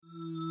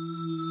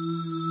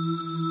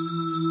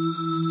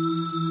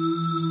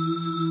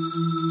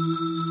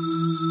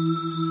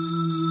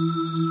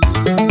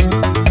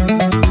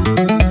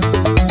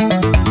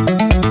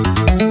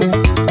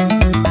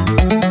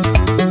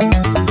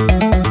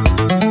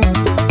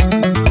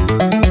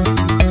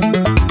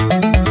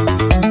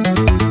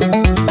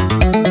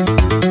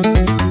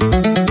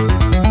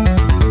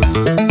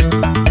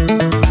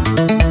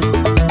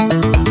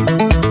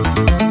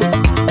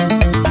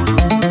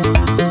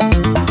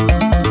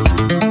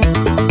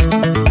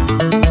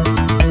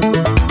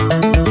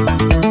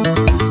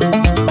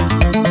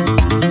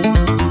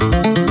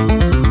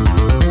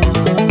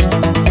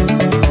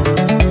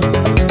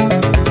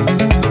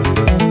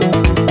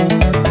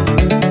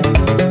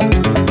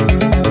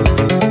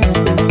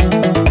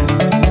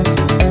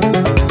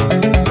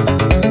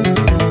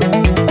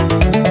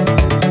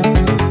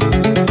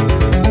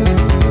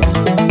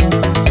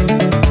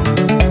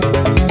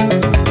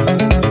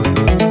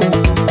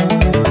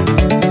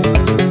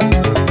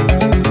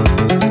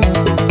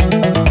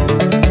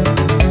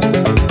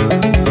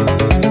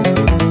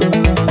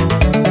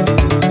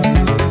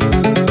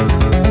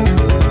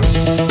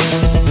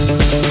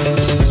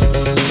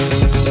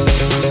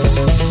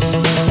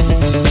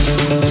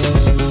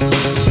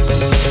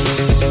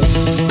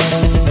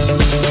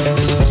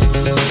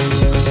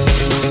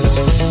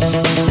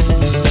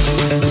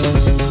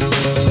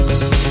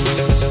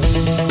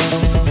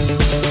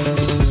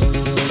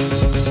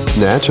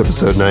Natch,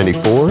 episode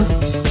 94.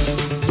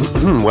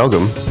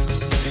 Welcome.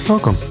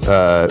 Welcome.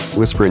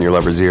 Whisper in your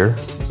lover's ear.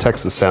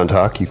 Text the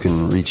Soundhawk. You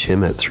can reach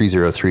him at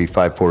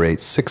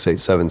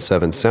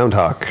 303-548-6877.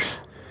 Soundhawk.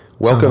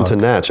 Welcome to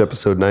Natch,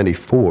 episode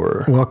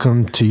 94.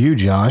 Welcome to you,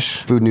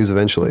 Josh. Food news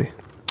eventually.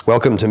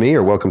 Welcome to me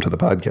or welcome to the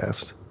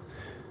podcast?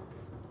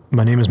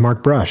 My name is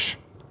Mark Brush.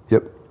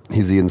 Yep.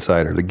 He's the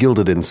insider, the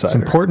gilded insider.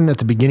 It's important at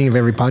the beginning of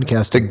every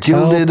podcast to The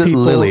Gilded tell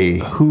people Lily.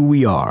 who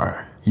we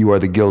are. You are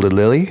the Gilded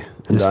Lily.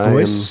 And This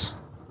voice.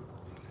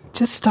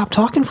 Just stop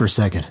talking for a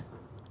second.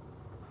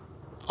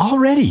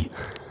 Already.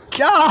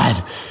 God.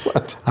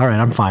 What? All right,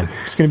 I'm fine.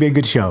 It's going to be a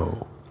good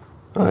show.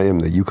 I am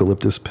the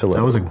eucalyptus pillow.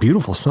 That was a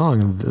beautiful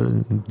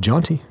song,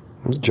 jaunty.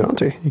 It was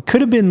jaunty. It could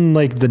have been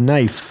like The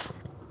Knife,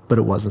 but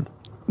it wasn't.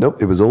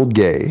 Nope, it was Old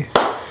Gay.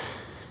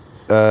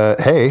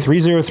 Hey.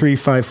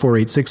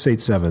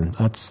 303-548-6877.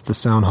 That's the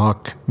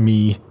Soundhawk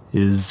me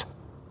is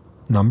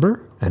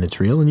number, and it's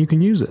real, and you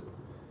can use it.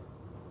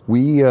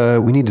 We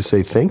need to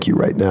say thank you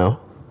right now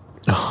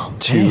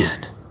to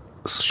Man.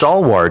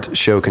 stalwart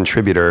show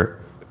contributor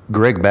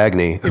Greg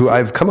Bagney, who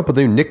I've come up with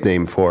a new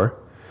nickname for.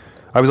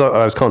 I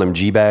was calling him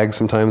G-Bag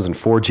sometimes and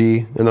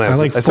 4G, and then I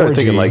started 4G.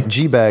 thinking like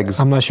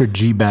G-Bags. I'm not sure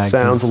G-Bags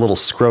sounds is a little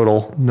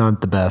scrotal,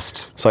 not the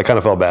best. so I kind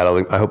of felt bad.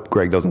 I hope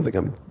Greg doesn't think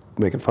I'm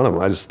making fun of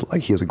him. I just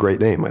like he has a great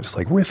name. I just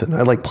like riffing.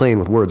 I like playing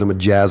with words. I'm a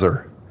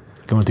jazzer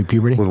Going through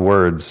puberty? with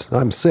words.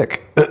 I'm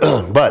sick,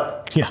 but.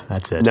 Yeah,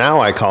 that's it. Now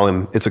I call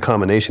him, it's a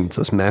combination, it's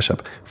a mashup,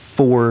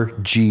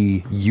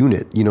 4G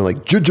unit, you know,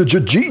 like G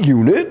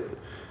unit.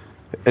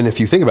 And if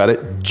you think about it,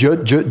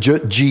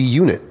 G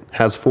unit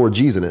has 4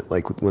 G's in it,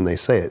 like when they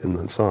say it in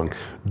the song.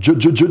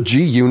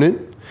 G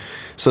unit.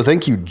 So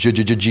thank you,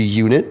 G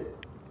unit.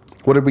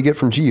 What did we get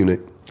from G unit?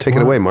 Take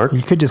it away, Mark.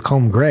 You could just call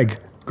him Greg.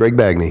 Greg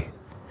Bagney.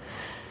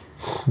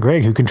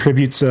 Greg, who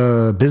contributes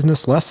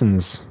business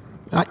lessons.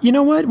 You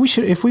know what?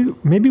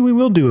 Maybe we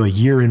will do a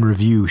year in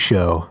review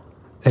show.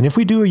 And if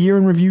we do a year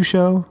in review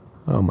show,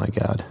 oh my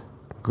God,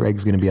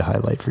 Greg's going to be a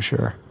highlight for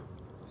sure.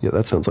 Yeah,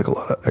 that sounds like a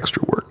lot of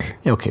extra work.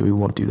 Okay, we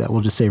won't do that.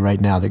 We'll just say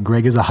right now that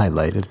Greg is a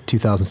highlight of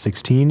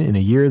 2016 in a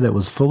year that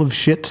was full of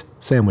shit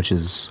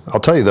sandwiches. I'll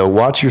tell you though,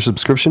 watch your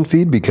subscription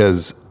feed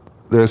because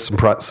there's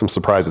some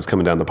surprises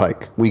coming down the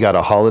pike. We got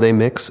a holiday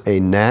mix, a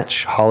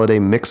Natch holiday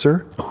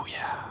mixer. Oh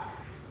yeah.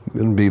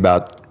 It'll be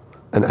about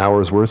an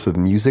hour's worth of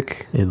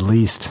music. At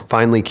least.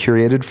 Finally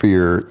curated for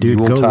your Dude,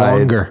 go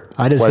Yuletide longer.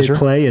 I just pleasure. hit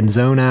play and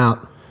zone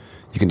out.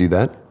 You can do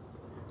that.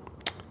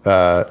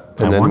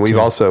 And then want we've to.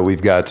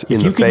 got In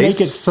If the you can Face.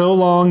 make it so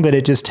long that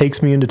it just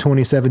takes me into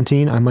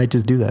 2017, I might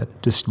just do that.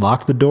 Just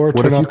lock the door, if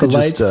turn you off the could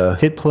just,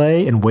 lights, hit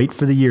play, and wait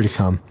for the year to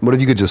come. What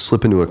if you could just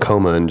slip into a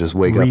coma and just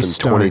wake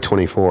Restart. up in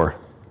 2024?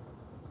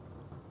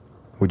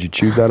 Would you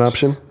choose that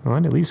option? Well,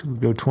 at least we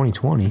go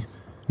 2020.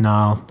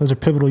 No, those are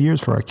pivotal years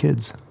for our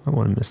kids. I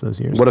want to miss those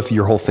years. What if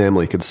your whole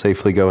family could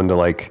safely go into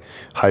like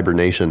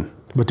hibernation?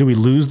 But do we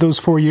lose those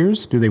 4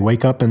 years? Do they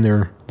wake up and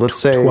they're Let's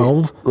say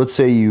 12? Let's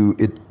say you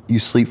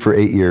sleep for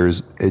 8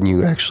 years and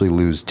you actually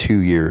lose 2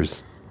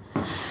 years.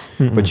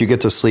 But you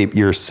get to sleep.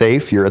 You're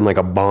safe. You're in like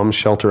a bomb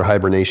shelter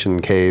hibernation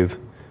cave.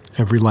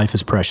 Every life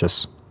is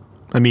precious.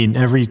 I mean,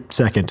 every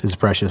second is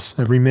precious.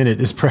 Every minute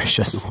is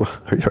precious.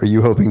 Are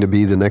you hoping to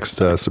be the next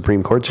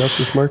Supreme Court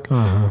justice, Mark?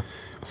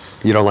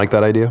 You don't like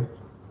that idea?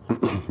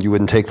 You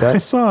wouldn't take that?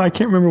 I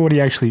can't remember what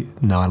he actually...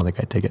 No, I don't think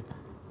I'd take it.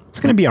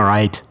 It's going to be all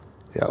right.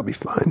 Yeah, I'll be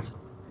fine.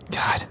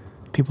 God,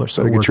 people are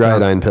so Better get worked your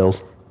up. iodine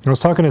pills. I was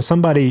talking to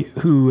somebody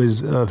who is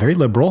very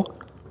liberal,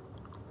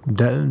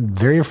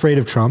 very afraid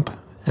of Trump,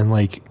 and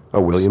like... A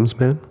Williams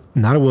man?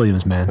 Not a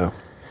Williams man. Oh.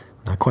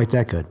 Not quite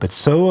that good, but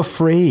so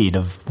afraid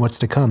of what's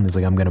to come. He's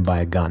like, I'm going to buy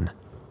a gun.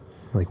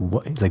 Like,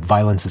 what? He's like,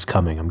 violence is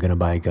coming. I'm going to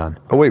buy a gun.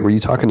 Oh, wait, were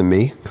you talking to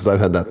me? Because I've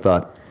had that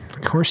thought.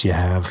 Of course you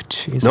have.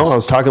 Jesus. No, I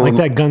was talking like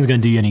with- that gun's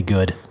going to do you any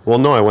good. Well,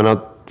 no, I went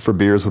out for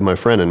beers with my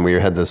friend and we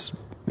had this,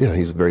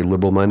 he's a very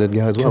liberal-minded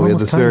guy as well. Kill We him had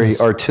with this very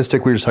kindness.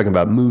 artistic, we were just talking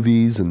about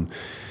movies and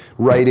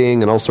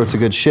writing and all sorts of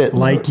good shit.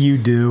 Like you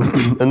do.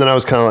 And then I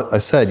was I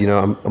said,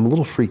 I'm a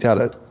little freaked out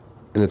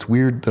and it's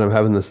weird that I'm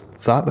having this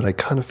thought, but I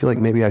kind of feel like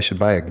maybe I should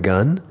buy a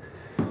gun.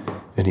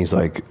 And he's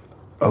like,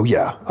 oh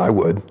yeah, I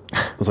would.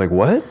 I was like,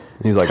 what?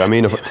 And he's like, I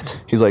mean,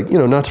 he's like,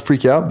 not to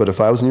freak you out, but if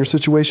I was in your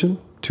situation,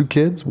 2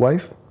 kids,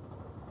 wife,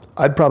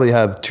 I'd probably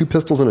have 2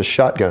 pistols and a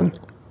shotgun.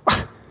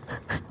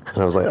 And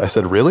I was like, I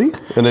said, really?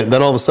 And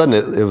then all of a sudden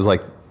it was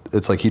like,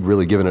 it's like he'd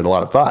really given it a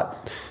lot of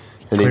thought.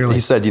 And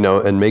he said,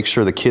 and make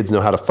sure the kids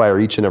know how to fire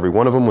each and every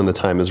one of them when the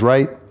time is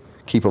right.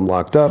 Keep them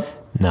locked up.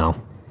 No.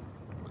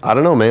 I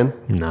don't know, man.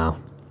 No.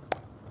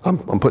 I'm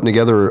putting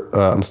together,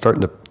 I'm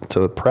starting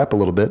to prep a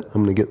little bit.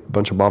 I'm going to get a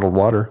bunch of bottled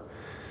water,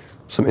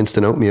 some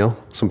instant oatmeal,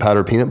 some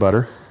powdered peanut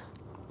butter,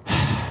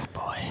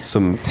 Boy.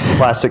 some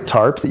plastic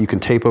tarp that you can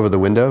tape over the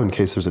window in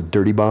case there's a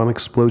dirty bomb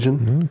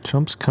explosion.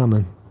 Trump's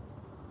coming.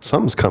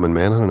 Something's coming,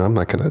 man. I don't know. I'm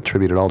not going to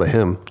attribute it all to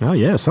him. Oh,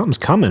 yeah, something's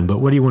coming, but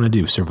what do you want to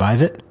do?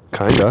 Survive it?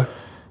 Kinda.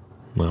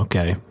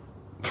 Okay.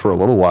 For a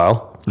little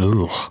while.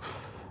 Ugh.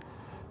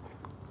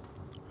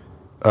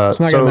 It's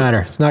not going to matter.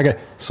 It's not going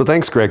to. So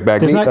thanks, Greg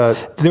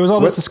Bagney. There was all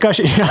this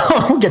discussion.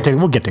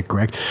 We'll get to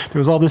Greg. There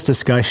was all this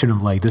discussion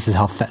of like, this is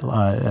how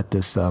at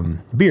this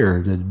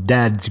the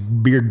dad's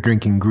beer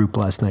drinking group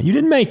last night. You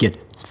didn't make it.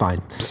 It's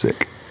fine.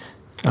 Sick.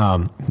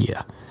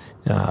 Yeah.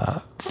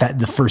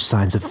 The first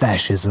signs of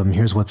fascism.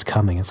 Here's what's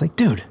coming. It's like,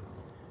 dude.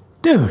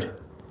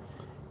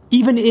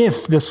 Even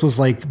if this was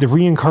like the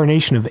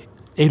reincarnation of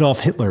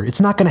Adolf Hitler,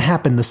 it's not going to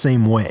happen the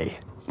same way.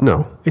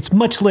 No. It's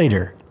much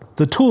later.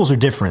 The tools are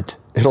different.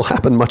 It'll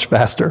happen much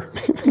faster.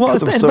 Well,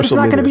 but it's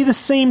not going to be the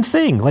same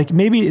thing. Like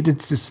maybe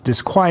it's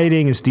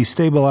disquieting, it's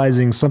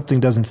destabilizing. Something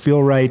doesn't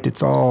feel right.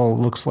 It's all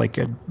looks like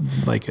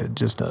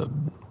just a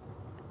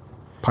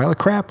pile of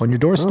crap on your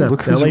doorstep.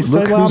 Look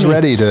who's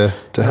ready to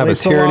have a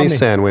tyranny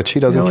sandwich.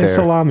 He doesn't care.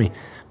 Salami.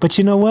 But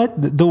you know what?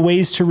 The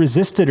ways to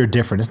resist it are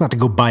different. It's not to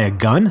go buy a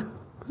gun.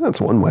 That's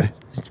one way.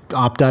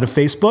 Opt out of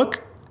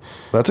Facebook.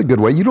 That's a good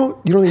way. You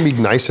don't think it'd be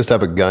nice just to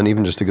have a gun,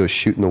 even just to go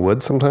shoot in the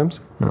woods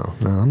sometimes? No,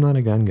 I'm not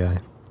a gun guy.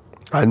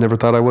 I never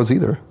thought I was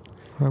either.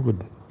 I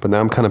would. But now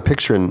I'm kind of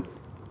picturing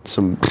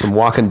some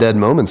Walking Dead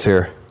moments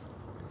here.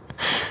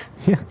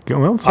 Yeah,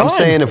 well, fine. I'm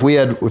saying if we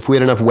had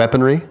enough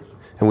weaponry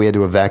and we had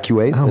to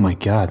evacuate. Oh my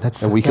God,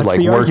 that's we could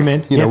the work,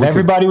 argument. If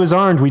everybody was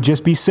armed, we'd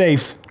just be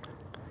safe.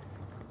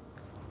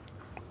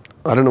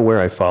 I don't know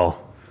where I fall.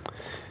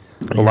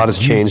 A lot has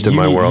changed in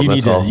my world.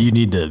 That's all. You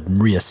need to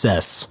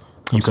reassess.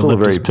 I'm still a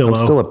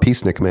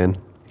peacenik, man.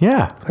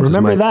 Yeah,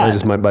 remember that. I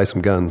just might buy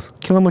some guns.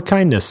 Kill him with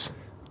kindness.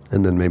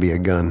 And then maybe a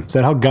gun. Is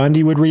that how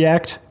Gandhi would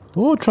react?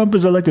 Oh, Trump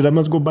is elected. I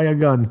must go buy a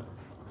gun.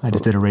 I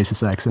just did a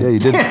racist accent. Yeah, you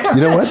did.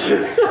 You know what?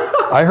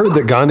 I heard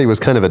that Gandhi was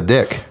kind of a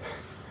dick.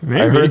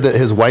 Maybe. I heard that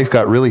his wife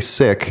got really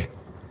sick,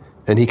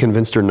 and he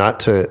convinced her not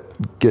to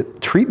get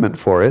treatment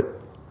for it.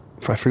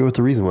 I forget what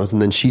the reason was.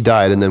 And then she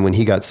died, and then when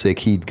he got sick,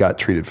 he got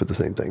treated for the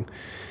same thing.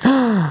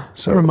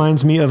 So,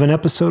 reminds me of an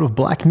episode of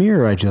Black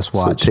Mirror I just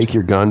watched. So take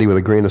your Gandhi with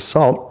a grain of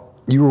salt.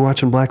 You were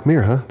watching Black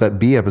Mirror, huh? That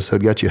B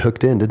episode got you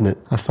hooked in, didn't it?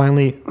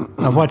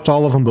 I've watched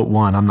all of them but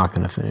one. I'm not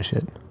going to finish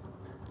it.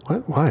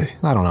 What? Why?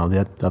 I don't know.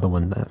 The other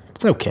one,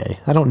 it's okay.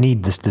 I don't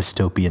need this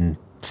dystopian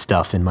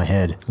stuff in my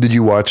head. Did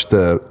you watch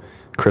the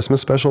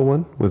Christmas special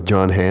one with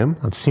John Hamm?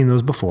 I've seen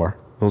those before.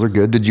 Those are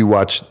good. Did you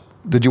watch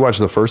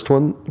the first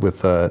one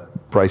with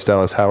Bryce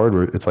Dallas Howard,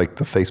 where it's like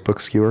the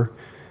Facebook skewer,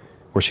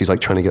 where she's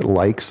like trying to get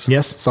likes?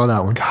 Yes, saw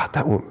that one. God,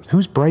 that one.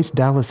 Who's Bryce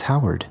Dallas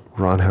Howard?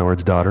 Ron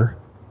Howard's daughter.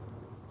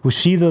 Was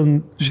she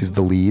She's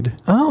the lead.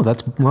 Oh,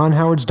 that's Ron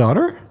Howard's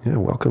daughter? Yeah,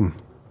 welcome.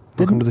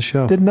 Welcome to the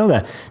show. Didn't know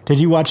that. Did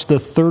you watch the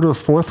third or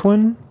fourth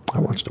one? I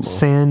watched them all.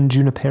 San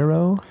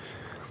Junipero?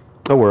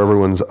 Oh, where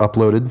everyone's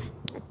uploaded.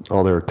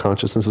 All their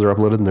consciousnesses are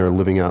uploaded and they're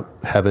living out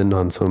heaven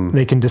on some...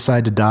 They can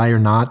decide to die or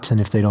not,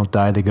 and if they don't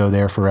die, they go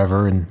there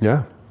forever.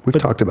 Yeah, we've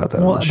talked about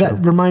that on the show.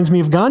 That reminds me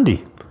of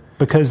Gandhi.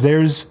 Because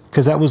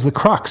that was the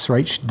crux,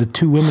 right? The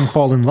two women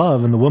fall in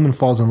love, and the woman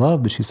falls in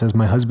love, but she says,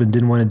 my husband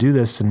didn't want to do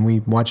this, and we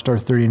watched our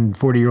 30 and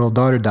 40-year-old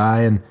daughter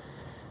die, and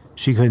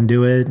she couldn't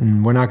do it,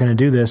 and we're not going to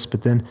do this.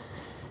 But then,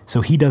 so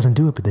he doesn't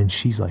do it, but then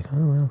she's like,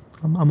 oh, well,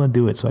 I'm going to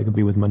do it so I can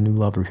be with my new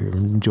lover here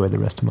and enjoy the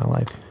rest of my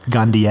life.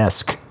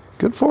 Gandhi-esque.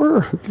 Good for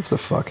her. Who gives a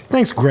fuck?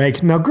 Thanks,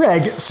 Greg. Now,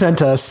 Greg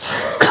sent us...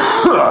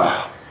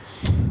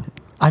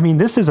 I mean,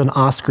 this is an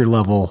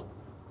Oscar-level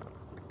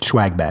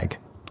swag bag.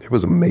 It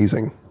was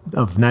amazing.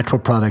 Of natural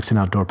products and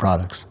outdoor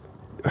products.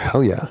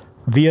 Hell yeah.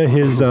 Via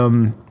his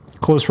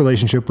close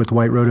relationship with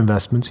White Road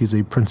Investments, he's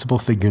a principal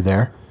figure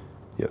there.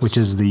 Yes. Which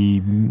is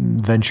the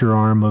venture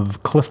arm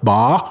of Cliff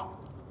Bar.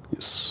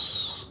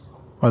 Yes.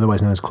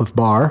 Otherwise known as Cliff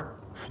Bar.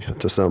 Yeah,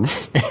 to some.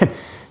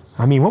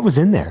 I mean, what was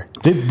in there?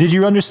 Did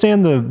you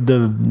understand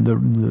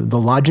the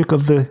logic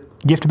of the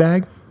gift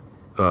bag?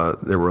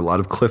 There were a lot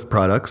of Cliff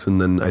products, and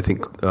then I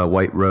think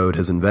White Road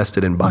has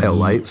invested in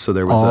BioLite, so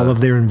there was all of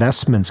their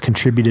investments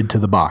contributed to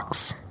the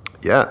box.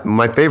 Yeah,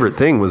 my favorite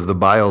thing was the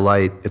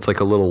BioLite. It's like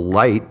a little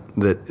light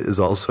that is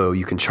also,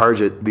 you can charge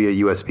it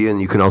via USB,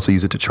 and you can also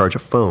use it to charge a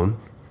phone.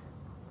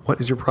 What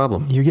is your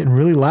problem? You're getting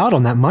really loud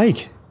on that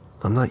mic.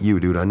 I'm not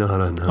you, dude. I know how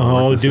to.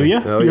 Oh, do you?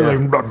 Oh, You're yeah.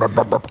 like, blah, blah,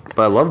 blah, blah.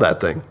 But I love that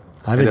thing.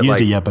 I haven't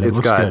used it yet, but it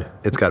looks good.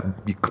 It's got,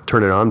 you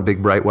turn it on,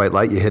 big bright white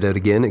light, you hit it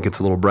again, it gets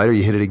a little brighter,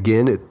 you hit it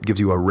again, it gives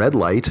you a red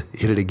light, you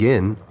hit it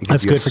again, it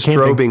gives That's you good a for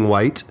strobing camping.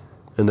 white,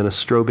 and then a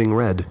strobing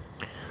red.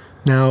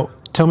 Now,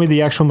 tell me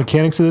the actual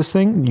mechanics of this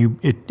thing.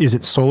 Is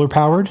it solar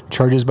powered,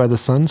 charges by the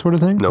sun sort of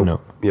thing? No,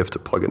 you have to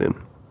plug it in.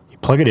 You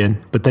plug it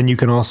in, but then you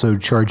can also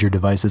charge your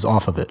devices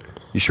off of it.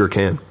 You sure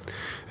can.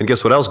 And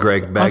guess what else,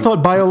 Greg? I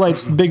thought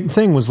BioLite's big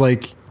thing was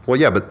like... Well,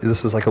 yeah, but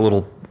this is like a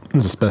little...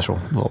 This is a special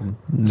little...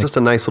 It's just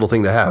a nice little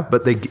thing to have.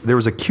 But there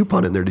was a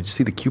coupon in there. Did you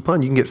see the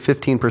coupon? You can get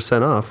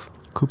 15% off.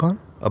 Coupon?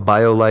 A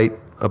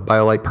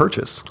BioLite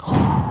purchase.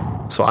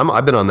 So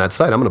I've been on that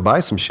site. I'm going to buy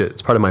some shit.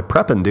 It's part of my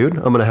prepping, dude.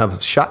 I'm going to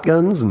have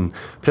shotguns and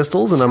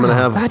pistols, and I'm going to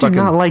have I do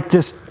not like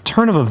this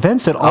turn of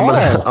events at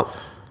all.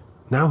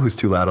 Now who's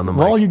too loud on the mic?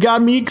 Well, you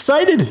got me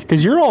excited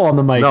because you're all on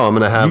the mic. No, I'm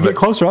going to have... You get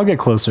closer, I'll get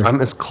closer. I'm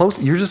as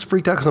close... You're just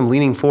freaked out because I'm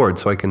leaning forward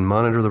so I can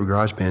monitor the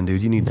GarageBand,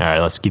 dude. You need all right,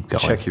 let's keep going.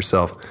 Check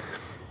yourself.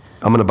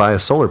 I'm going to buy a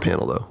solar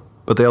panel, though.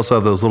 But they also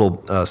have those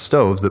little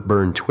stoves that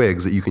burn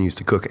twigs that you can use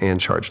to cook and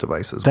charge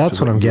devices. That's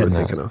what I'm you were getting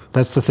at. thinking of.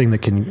 That's the thing that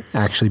can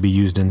actually be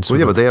used in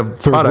but they have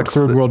products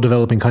third that- world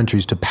developing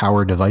countries to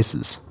power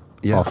devices.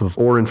 Yeah, Off of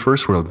or in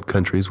first world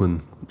countries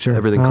when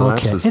everything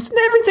collapses.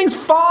 Everything's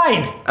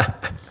fine.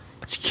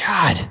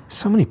 God,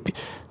 so many.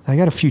 I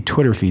got a few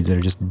Twitter feeds that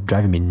are just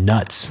driving me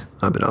nuts.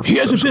 I've been off. He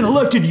hasn't been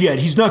elected yet.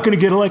 He's not going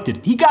to get elected.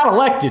 He got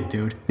elected,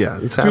 dude. Yeah,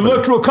 it's The happening.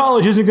 Electoral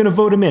College isn't going to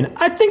vote him in.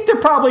 I think they're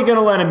probably going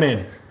to let him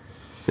in.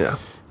 Yeah.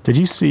 Did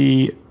you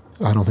see?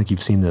 I don't think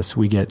you've seen this.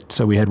 We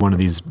had one of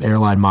these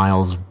airline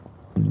miles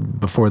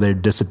before they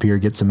disappear.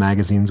 Get some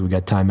magazines. We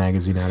got Time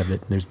magazine out of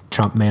it. There's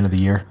Trump Man of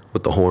the Year.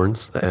 With the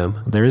horns, the M.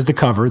 There is the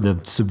cover, the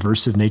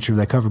subversive nature of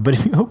that cover. But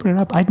if you open it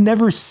up, I'd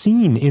never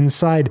seen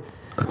inside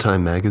A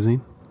Time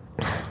magazine.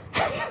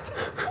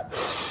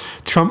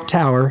 Trump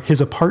Tower, his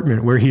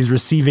apartment where he's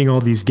receiving all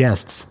these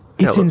guests.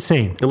 It's Yeah,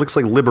 insane. It looks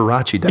like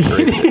Liberace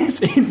decorated. It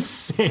is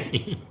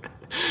insane.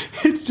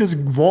 It's just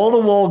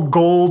wall-to-wall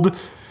gold.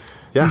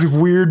 Yeah. These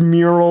weird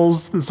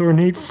murals, this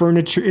ornate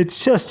furniture.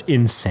 It's just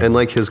insane. And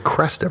like his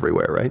crest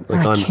everywhere, right?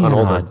 Like I on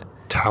all the cannot.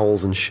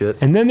 towels and shit.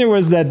 And then there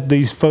was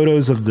these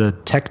photos of the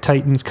tech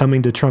titans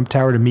coming to Trump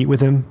Tower to meet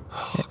with him.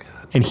 Oh,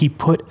 God. And he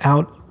put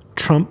out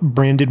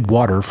Trump-branded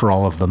water for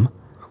all of them.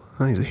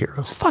 Oh, he's a hero.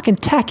 It's fucking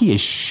tacky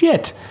as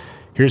shit.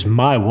 Here's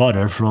my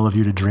water for all of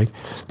you to drink.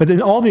 But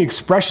then all the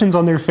expressions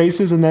on their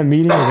faces in that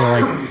meeting,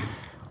 they're like,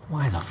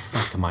 why the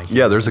fuck am I here?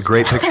 Yeah, there's a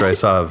great picture I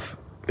saw of.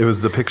 It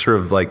was the picture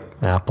of like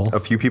Apple. a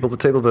few people at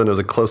the table. Then there was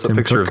a close-up Tim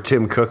picture Cook. of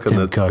Tim Cook, and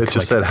Tim Cook, it just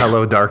like- said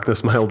 "Hello,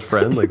 darkness, my old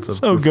friend." Like the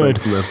So refrain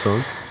good. from that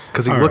song.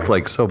 Because he All looked right.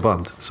 like so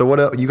bummed. So what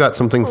else? You got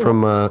something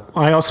from?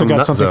 I also from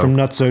got something Nutso. from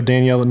Nutso,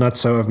 Danielle at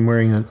Nutso.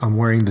 I'm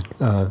wearing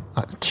the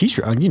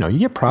t-shirt. You know, you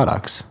get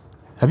products.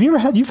 Have you ever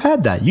had? You've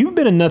had that. You've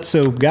been a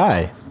Nutso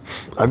guy.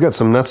 I've got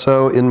some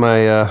Nutso in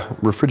my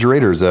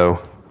refrigerator, Zo.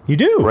 You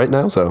do Right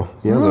now, Zo.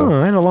 Yeah, Zo.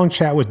 Oh, I had a long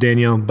chat with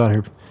Danielle about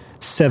her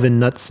 7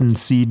 nuts and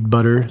seed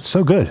butter.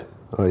 So good.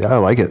 Oh yeah, I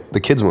like it. The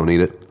kids won't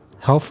eat it.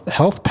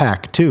 Health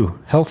pack too.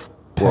 Health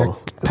pack.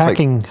 Well, it's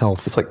Packing like,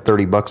 health. It's like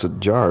 $30 a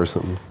jar or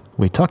something.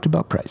 We talked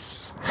about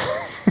price.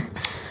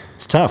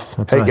 It's tough.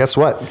 That's Hey, a- guess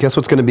what? Guess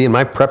what's going to be in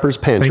my prepper's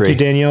pantry? Thank you,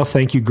 Danielle.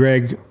 Thank you,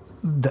 Greg.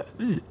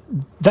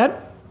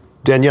 That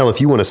Danielle, if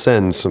you want to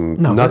send some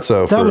no,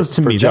 Nutso that for, was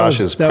to for me.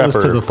 Josh's that was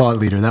to prepper. the thought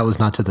leader. That was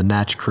not to the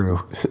Natch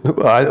crew.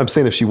 Well, I'm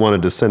saying if she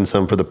wanted to send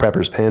some for the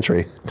prepper's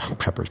pantry.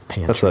 Prepper's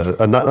pantry. That's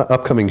an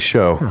upcoming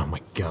show Oh my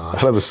god!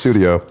 out of the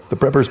studio. The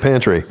prepper's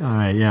pantry. All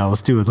right, yeah,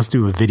 let's do it. Let's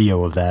do a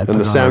video of that. And the Put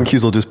it on sound our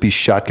cues will just be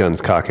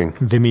shotguns cocking.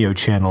 Vimeo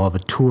channel of a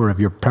tour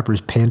of your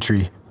Prepper's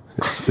pantry.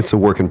 It's a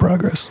work in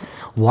progress.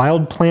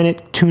 Wild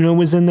Planet tuna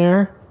was in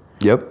there.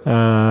 Yep.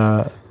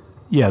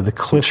 Yeah, the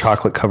Cliff.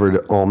 Chocolate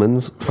covered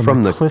almonds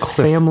from the the Cliff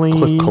family.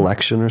 Cliff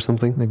collection or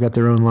something. They've got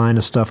their own line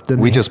of stuff.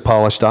 Then We they- just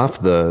polished off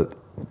the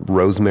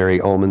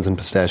rosemary almonds and so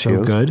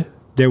pistachios. good.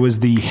 There was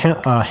the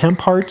hemp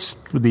hearts,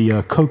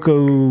 the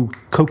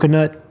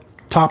coconut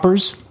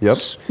toppers. Yep.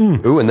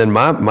 Ooh, and then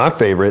my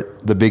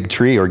favorite, the Big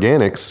Tree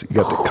Organics, you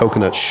got the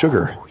coconut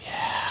sugar.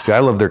 See, I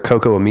love their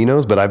cocoa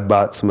aminos, but I've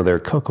bought some of their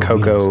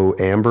Cocoa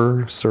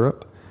amber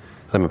syrup.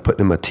 I'm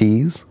putting in my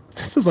teas.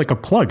 This is like a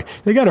plug.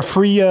 They got a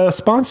free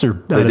sponsor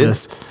out They of did.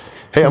 this.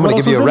 Hey, I'm What going to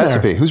else give you was a in there?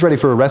 recipe. Who's ready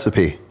for a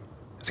recipe?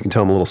 As you can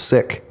tell, I'm a little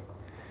sick.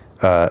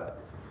 I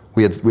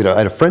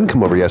had a friend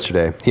come over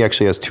yesterday. He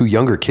actually has 2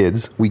 younger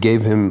kids. I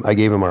gave him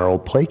our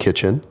old play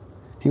kitchen.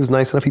 He was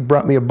nice enough. He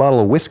brought me a bottle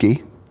of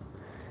whiskey.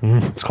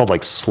 It's called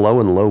like Slow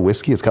and Low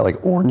whiskey. It's got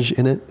like orange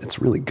in it. It's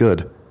really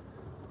good.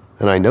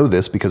 And I know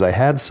this because I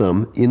had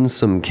some in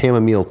some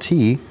chamomile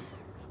tea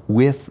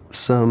with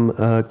some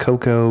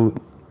cocoa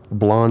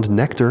blonde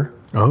nectar.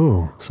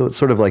 Oh, So it's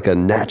sort of like a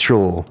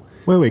natural,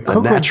 Wait, a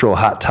natural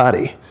hot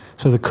toddy.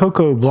 so the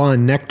cocoa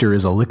blonde nectar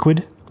is a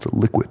liquid It's a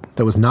liquid.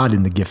 that was not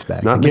in the gift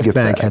bag. Not in the the gift gift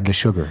bag bag. had the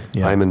sugar.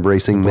 Yeah. I'm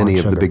embracing blonde many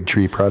of sugar. the Big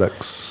Tree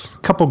products.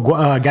 Couple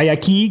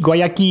guayaki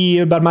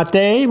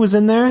mate was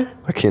in there.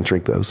 I can't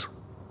drink those.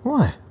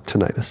 Why?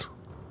 Tinnitus.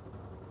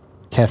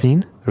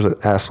 Caffeine? There's an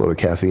assload of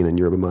caffeine in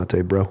yerba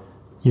mate, bro.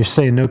 You're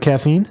saying no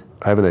caffeine?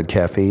 I haven't had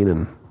caffeine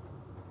in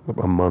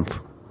a month,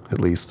 at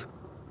least.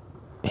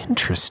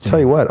 Interesting. Tell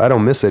you what, I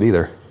don't miss it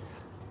either.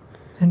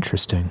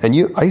 Interesting. And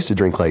I used to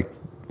drink like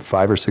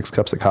 5 or 6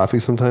 cups of coffee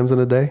sometimes in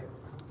a day.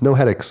 No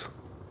headaches.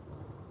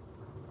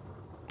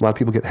 A lot of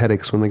people get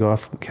headaches when they go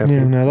off Yeah,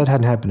 caffeine. no, that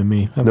hadn't happened to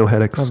me. No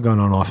headaches. I've gone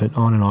on and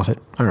off it.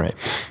 All right.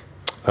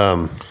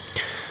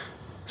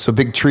 So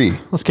Big Tree,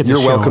 Let's get this you're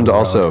show welcome on to the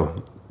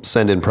also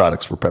send in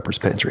products for Prepper's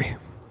Pantry.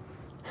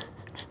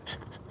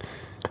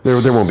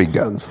 There won't be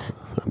guns.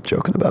 I'm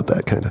joking about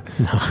that kind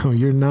of. No,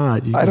 you're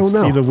not. You I can don't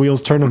see know. the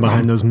wheels turning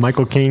behind those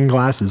Michael Caine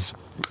glasses.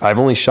 I've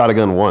only shot a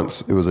gun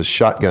once. It was a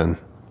shotgun.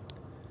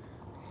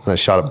 And I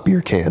shot a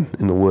beer can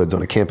in the woods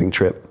on a camping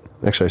trip.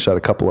 Actually, I shot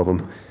a couple of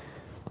them.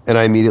 And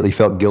I immediately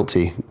felt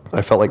guilty.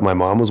 I felt like my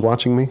mom was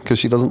watching me because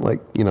she doesn't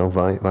like,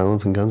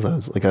 violence and guns. I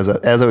was like,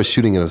 as I was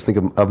shooting it, I was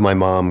thinking of my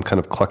mom kind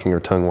of clucking her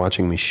tongue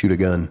watching me shoot a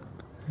gun.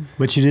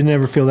 But you didn't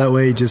ever feel that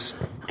way,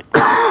 just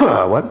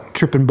What?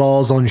 tripping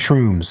balls on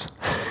shrooms.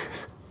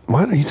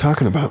 What are you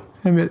talking about?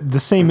 I mean, the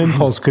same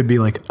impulse could be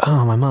like,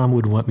 oh, my mom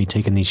wouldn't want me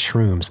taking these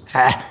shrooms.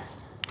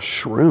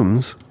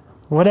 Shrooms?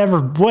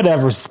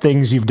 Whatever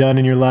things you've done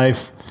in your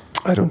life.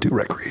 I don't do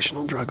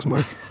recreational drugs,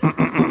 Mark.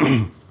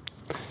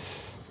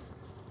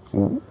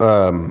 What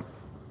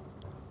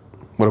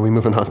are we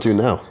moving on to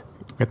now?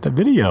 Got that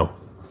video.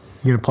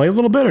 You gonna play a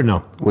little bit or no?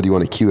 What, do you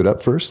want to cue it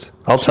up first?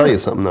 I'll tell you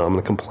something, though. I'm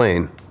going to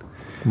complain.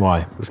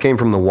 Why? This came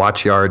from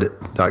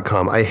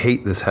thewatchyard.com. I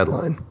hate this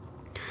headline.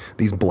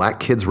 These black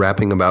kids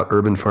rapping about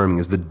urban farming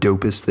is the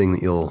dopest thing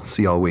that you'll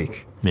see all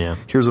week. Yeah.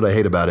 Here's what I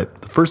hate about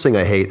it. The first thing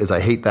I hate is I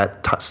hate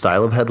that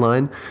style of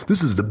headline.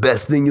 This is the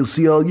best thing you'll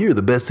see all year,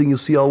 the best thing you'll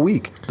see all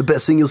week, the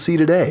best thing you'll see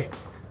today.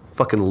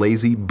 Fucking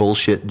lazy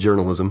bullshit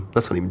journalism.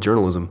 That's not even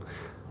journalism.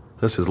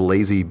 That's just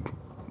lazy,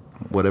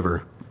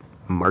 whatever,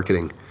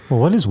 marketing. Well,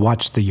 what is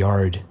Watch the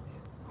Yard?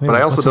 But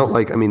I also don't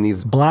like, I mean,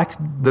 these... Black...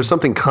 There's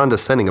something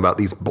condescending about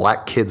these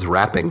black kids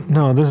rapping.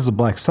 No, this is a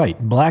black site.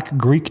 Black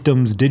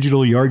Greekdom's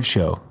Digital Yard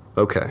Show.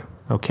 Okay.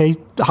 Okay,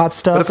 hot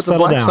stuff, But if it's a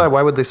settle black down. site,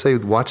 why would they say,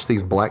 watch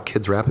these black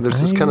kids rapping?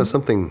 There's just kind of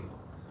something...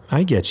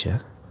 I get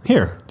you.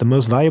 Here, the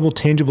most valuable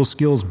tangible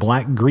skills,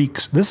 Black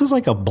Greeks. This is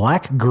like a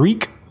Black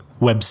Greek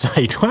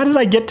website. How did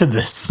I get to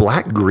this?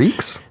 Black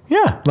Greeks?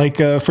 Yeah, like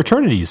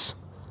fraternities.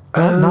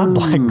 Not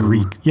Black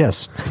Greek.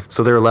 Yes.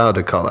 So they're allowed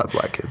to call out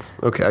black kids.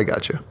 Okay, I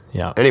got you.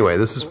 Yeah. Anyway,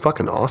 this is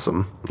fucking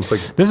awesome. It's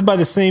like... This is by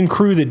the same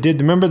crew that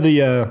did, remember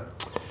the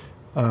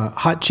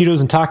Hot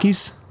Cheetos and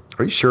Takis?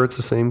 Are you sure it's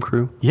the same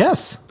crew?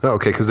 Yes. Oh,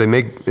 okay, because they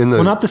make in the...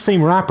 Well, not the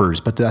same rappers,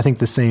 but I think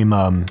the same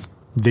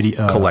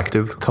video...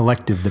 Collective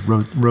that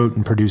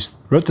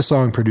wrote the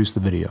song, produced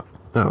the video.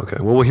 Oh, okay.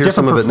 Well, we'll hear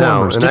some of it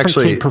now. And Different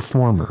actually,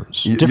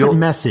 performers. Different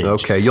message.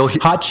 Okay.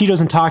 Hot Cheetos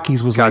and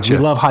Takis was Gotcha. like,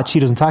 we love Hot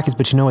Cheetos and Takis,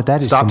 but you know what?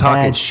 That is Stop some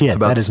talking. bad shit. It's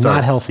about That to is start.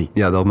 not healthy.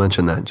 Yeah, they'll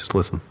mention that. Just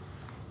listen.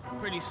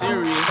 Pretty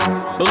serious,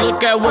 but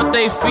look at what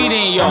they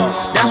feeding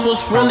y'all. That's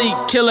what's really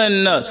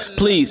killing us.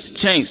 Please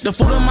change the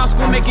food in my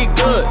school, make it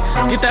good.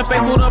 Get that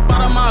fake food up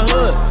out of my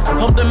hood.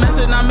 Hope the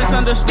message not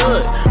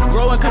misunderstood.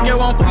 Grow and cook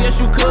your own food, yes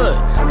you could.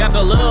 Got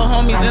the little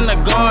homies in the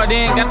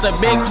garden, got the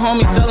big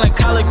homies selling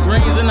collard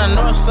greens in the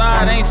north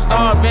side. Ain't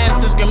starving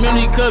since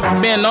community cooks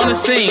been on the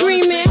scene.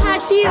 Screaming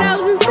hot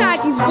Cheetos and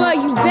Takis, boy,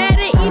 you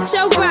better eat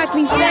your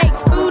broccoli. Fake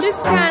food is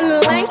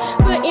kinda lame,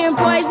 putting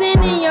poison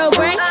in your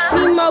brain.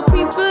 Need more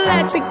people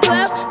at the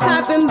club,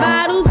 popping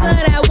bottles of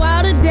that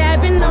water,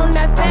 dabbing on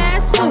that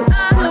fast food.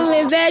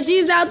 Pulling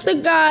veggies out the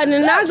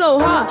garden, I go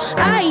hard,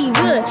 I eat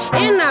good,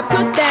 and I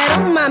put that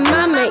on my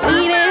mama.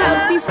 Eating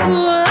healthy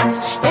school lunch,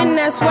 and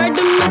that's word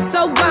to Miss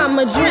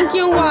Obama.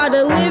 Drinking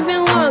water,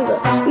 living longer,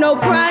 no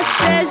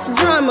processed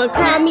drama.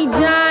 Call me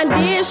John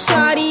Deere,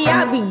 shawty,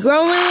 I be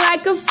growing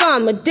like a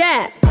farmer.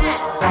 Dad.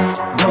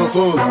 Grow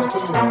food.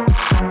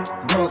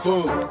 Grow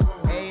food.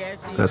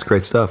 That's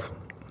great stuff.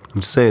 I'm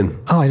just saying.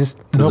 Oh, I just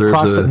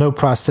no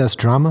processed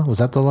drama. Was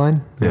that the line?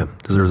 Yeah,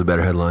 deserves a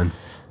better headline.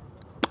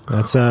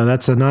 That's a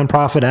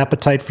nonprofit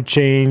Appetite for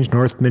Change,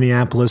 North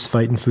Minneapolis,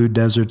 fighting food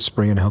deserts,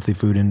 bringing healthy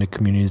food into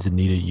communities that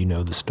need it. You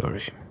know the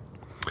story.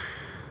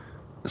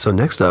 So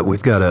next up,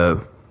 we've got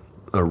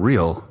a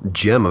real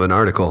gem of an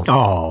article.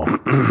 Oh,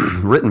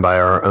 written by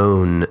our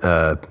own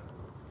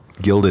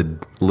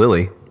Gilded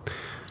Lily.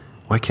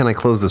 Why can't I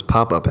close this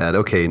pop-up ad?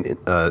 Okay,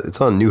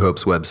 it's on New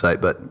Hope's website,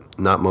 but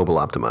not mobile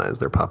optimized.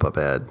 Their pop-up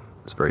ad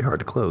is very hard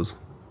to close.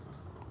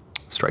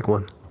 Strike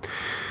one.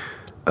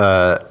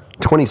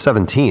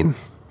 2017.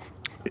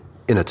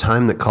 In a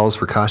time that calls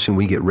for caution,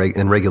 we get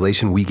and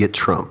regulation, we get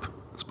Trump.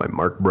 It's by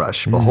Mark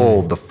Brush.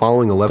 Behold, the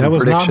following 11 that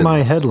was predictions. not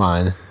my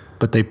headline,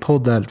 but they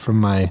pulled that from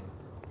my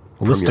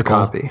listicle. Your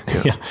copy.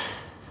 Yeah. Yeah.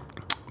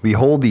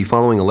 Behold the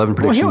following 11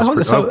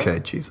 predictions. so- Okay,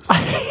 Jesus.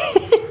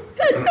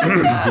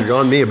 You're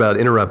on me about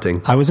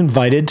interrupting. I was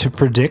invited to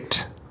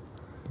predict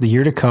the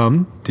year to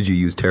come, Did you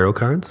use tarot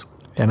cards?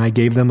 and I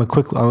gave them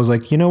I was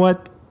like, you know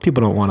what?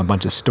 People don't want a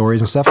bunch of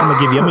stories and stuff.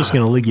 I'm just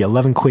going to leave you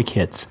 11 quick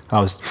hits.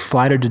 I was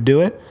flattered to do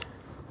it.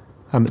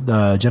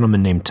 A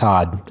gentleman named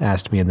Todd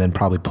asked me and then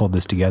probably pulled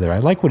this together. I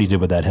like what he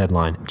did with that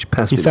headline. Would you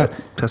pass me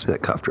that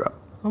cough drop?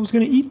 I was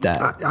going to eat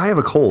that. I have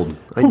a cold.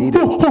 I need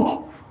it. I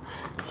don't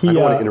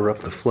want to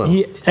interrupt the flow.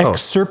 He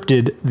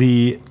excerpted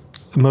the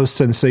most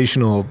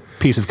sensational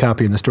piece of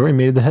copy in the story and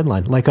made it the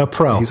headline, like a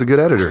pro. He's a good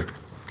editor.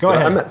 Go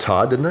ahead. I met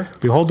Todd, didn't I?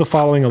 Behold the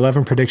following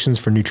 11 predictions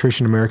for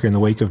Nutrition America in the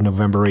wake of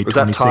November 8, Was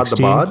that Todd the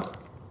 2016. Bod?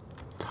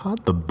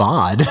 Todd the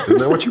Bod? Isn't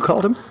that what you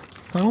called him?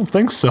 I don't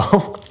think so.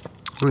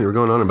 Oh, you were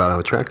going on about how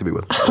attractive he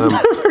was.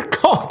 Never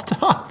called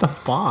Todd the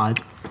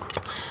Bod.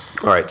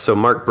 All right, so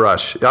Mark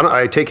Brush.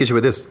 I take issue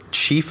with this.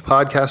 Chief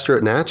podcaster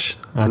at Natch?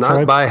 That's Not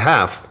right. by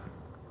half.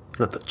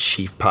 You're not the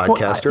chief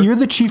podcaster. Well, you're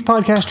the chief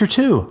podcaster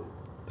too.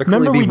 There can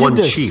only be one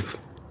chief.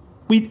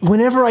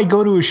 Whenever I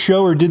go to a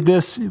show or did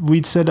this,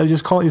 we'd said I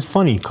just call it. It's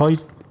funny. Call you.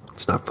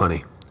 It's not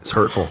funny. It's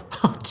hurtful.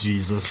 Oh,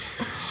 Jesus.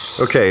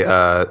 Okay,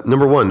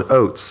 number one,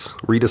 oats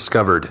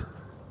rediscovered.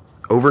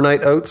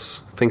 Overnight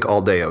oats, think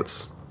all day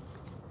oats.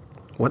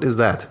 What is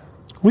that?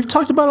 We've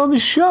talked about it on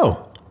this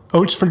show.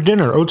 Oats for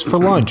dinner, oats for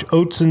lunch,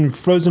 oats and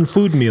frozen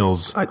food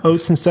meals,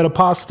 oats instead of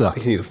pasta. I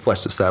think you need to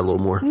flesh this out a little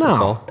more.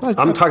 No. That's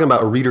all. I'm talking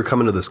about a reader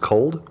coming to this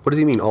cold. What does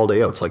he mean all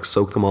day oats? Like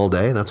soak them all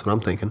day? That's what I'm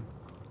thinking.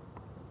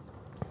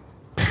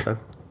 Okay.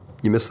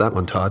 You missed that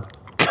one, Todd.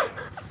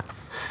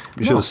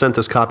 You should have sent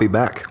this copy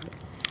back.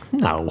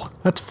 No,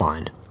 that's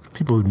fine.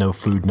 People who know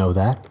food know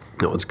that.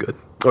 No, it's good.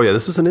 Oh, yeah,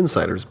 this is an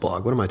insider's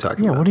blog. What am I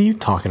talking Yeah, about? what are you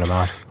talking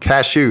about?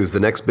 Cashews, the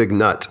next big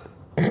nut.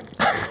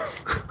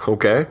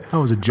 Okay. That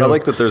was a joke. I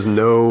like that there's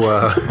no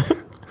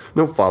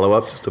no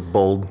follow-up, just a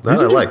bold. These that are I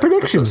just like.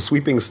 predictions. That's a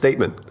sweeping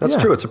statement. That's Yeah.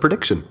 true. It's a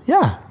prediction.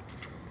 Yeah.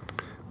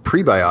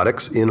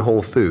 Prebiotics in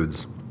whole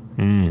foods.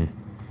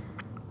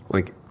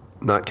 Like,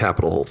 not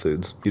capital Whole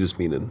Foods. You just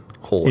mean in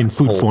whole, In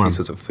food whole form.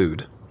 pieces of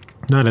food.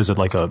 Not as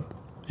like an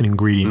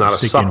ingredient. Not you a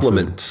stick in food.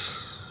 supplement.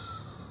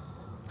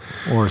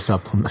 Or a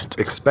supplement.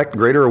 Expect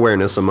greater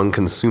awareness among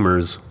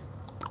consumers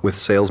with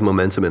sales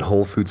momentum in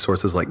whole food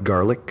sources like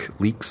garlic,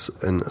 leeks,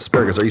 and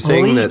asparagus. Are you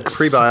saying that Leeks.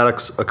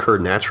 prebiotics occur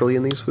naturally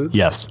in these foods?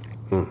 Yes.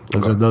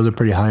 Those are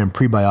pretty high in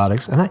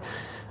prebiotics. And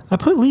I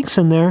put leeks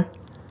in there.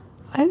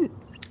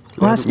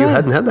 Last you night,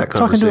 hadn't had that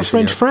talking to a conversation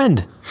French yet.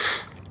 friend,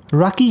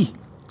 Rocky,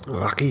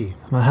 Rocky.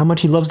 about how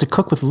much he loves to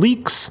cook with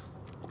leeks.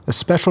 A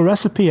special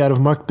recipe out of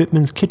Mark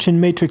Bittman's Kitchen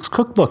Matrix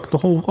cookbook.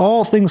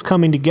 All things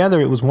coming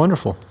together. It was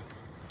wonderful.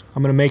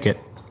 I'm going to make it.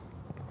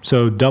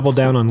 So double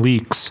down on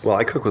leeks. Well,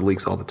 I cook with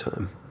leeks all the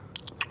time.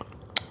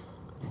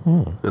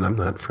 And I'm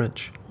not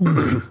French.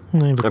 I've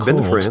been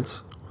to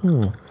France.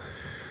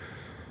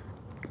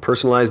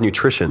 Personalized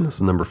nutrition. This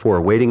is number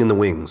 4. Waiting in the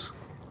wings.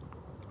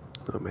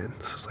 Oh man,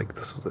 this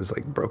is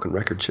like broken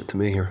record shit to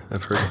me here.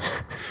 I've heard.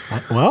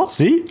 Well,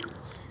 see?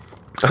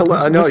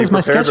 I know This you is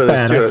my prepared for this,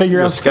 sketch pad. too. I figure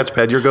Your out- sketch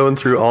pad. You're going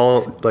through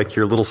all like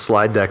your little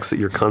slide decks that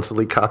you're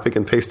constantly copying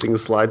and pasting the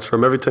slides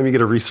from every time you get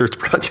a research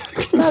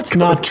project. You're That's just going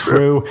not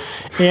through. true.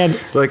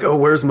 And Like, oh,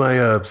 where's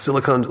my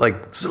Silicon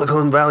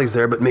Valley's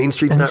there, but Main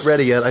Street's not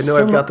ready yet. I know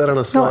I've got that on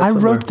a slide. No, I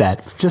somewhere. wrote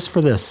that just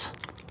for this.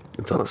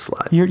 It's on a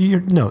slide.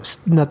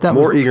 Not that.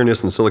 More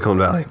eagerness in Silicon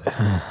Valley.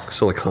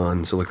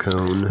 Silicone.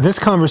 This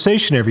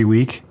conversation every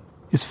week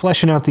is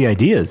fleshing out the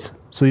ideas.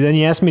 So then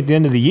you ask me at the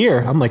end of the year,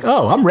 I'm like,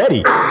 oh, I'm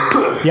ready.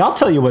 Yeah, I'll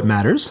tell you what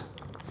matters.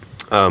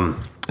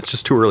 It's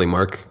just too early,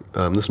 Mark.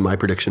 This is my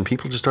prediction.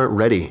 People just aren't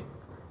ready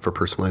for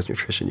personalized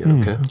nutrition yet.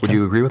 Okay. Would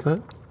you agree with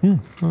that?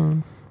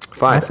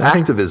 5. I think-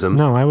 Activism.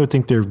 No, I would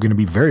think they're going to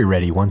be very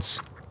ready once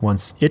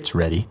it's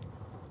ready.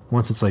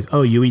 Once it's like,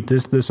 oh, you eat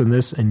this, this, and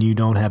this, and you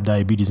don't have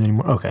diabetes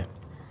anymore. Okay.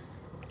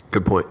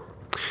 Good point.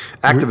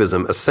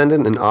 Activism,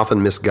 ascendant and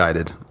often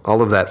misguided.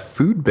 All of that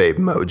food babe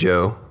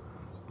mojo.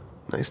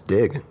 Nice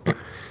dig.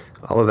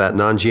 All of that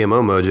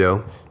non-GMO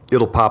mojo.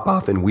 It'll pop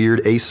off in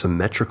weird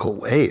asymmetrical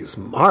ways.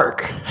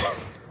 Mark.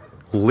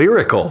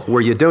 Lyrical,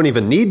 where you don't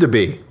even need to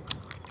be.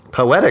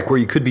 Poetic, where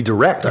you could be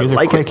direct. These I are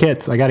like quick it.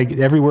 hits. I got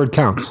to every word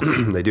counts.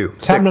 They do.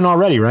 It's happening 6.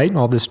 already, right?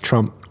 All this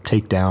Trump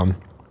takedown.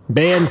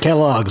 Ban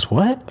Kellogg's.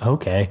 What?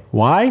 Okay.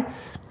 Why?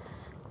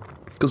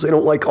 Because they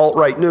don't like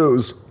alt-right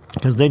news.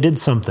 Because they did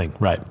something.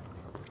 Right.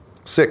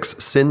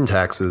 6. Sin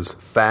taxes.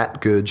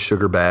 Fat, good,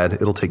 sugar, bad.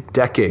 It'll take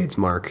decades,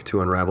 Mark,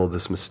 to unravel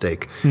this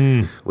mistake.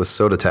 With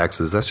soda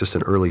taxes, that's just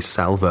an early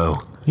salvo.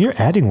 You're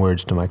adding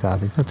words to my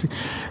copy. That's,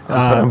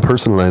 I'm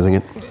personalizing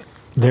it.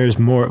 there's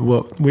more.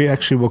 Well, we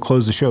actually will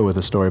close the show with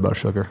a story about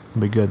sugar.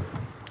 It'll be good.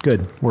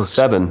 Good. Works.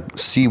 7.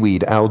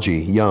 Seaweed, algae,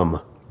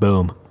 yum.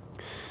 Boom.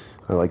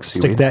 I like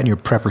seaweed. Stick that in your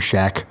prepper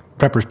shack.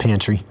 Prepper's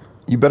pantry.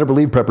 You better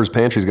believe Prepper's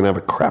Pantry is going to have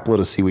a crap load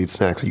of seaweed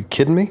snacks. Are you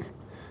kidding me?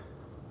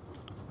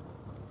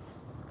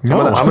 No,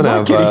 I'm I'm going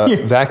not to have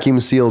kidding you. vacuum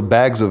sealed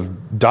bags of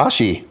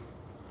dashi.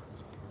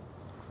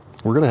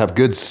 We're going to have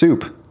good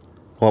soup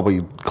while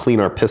we clean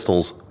our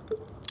pistols.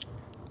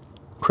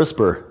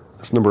 CRISPR,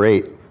 that's number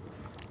 8.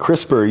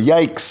 CRISPR,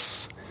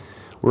 yikes.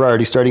 We're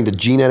already starting to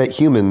gene edit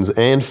humans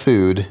and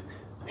food.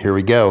 Here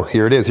we go.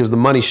 Here it is. Here's the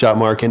money shot,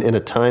 Mark. And in a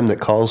time that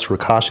calls for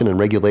caution and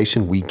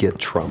regulation, we get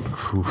Trump.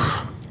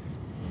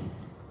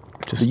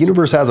 The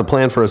universe has a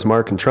plan for us,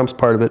 Mark, and Trump's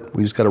part of it.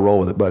 We just got to roll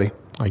with it, buddy.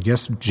 I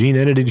guess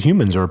gene-edited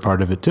humans are a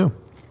part of it, too.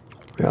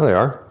 Yeah, they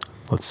are.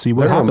 Let's see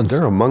what happens.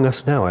 They're among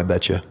us now, I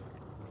bet you.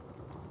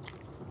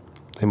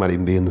 They might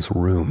even be in this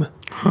room.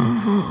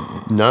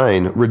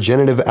 9,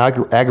 regenerative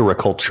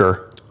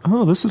agriculture.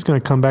 Oh, this is going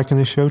to come back in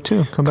the show,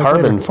 too. Come back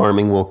Carbon later.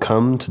 farming will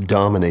come to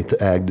dominate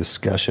the ag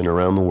discussion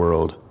around the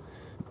world.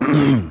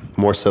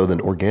 More so than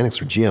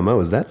organics or GMO.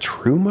 Is that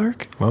true,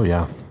 Mark? Oh,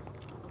 yeah.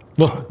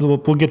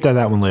 We'll get to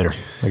that one later.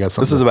 I got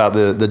something. This is about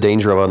the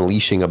danger of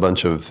unleashing a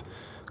bunch of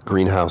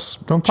greenhouse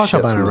Don't talk shit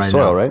about from it the right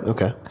soil, now. right?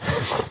 Okay.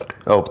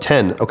 Oh,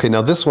 10. Okay,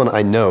 now this one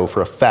I know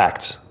for a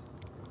fact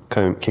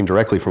came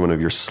directly from one of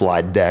your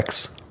slide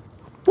decks.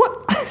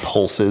 What?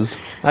 Pulses.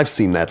 I've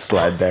seen that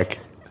slide deck.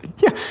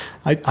 Yeah,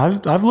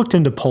 I've looked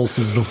into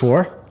pulses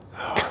before.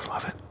 I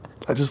love it.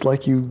 I just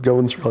like you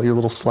going through all your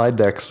little slide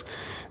decks.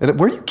 And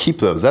where do you keep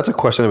those? That's a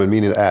question I've been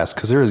meaning to ask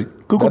because there is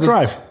Google that is-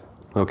 Drive.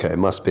 Okay, it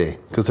must be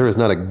because there is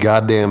not a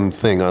goddamn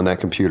thing on that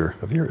computer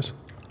of yours.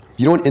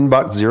 You know what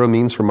inbox 0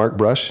 means for Mark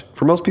Brush?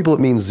 For most people, it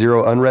means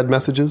 0 unread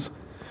messages.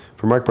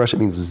 For Mark Brush, it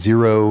means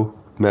 0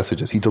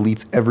 messages. He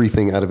deletes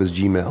everything out of his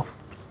Gmail.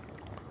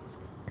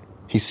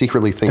 He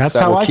secretly thinks That's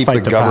that how will I keep fight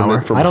the the government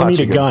power. from I don't need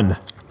a watching him. gun.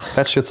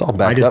 That shit's all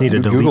backed I just up. need a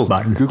delete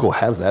button. Google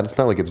has that. It's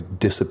not like it's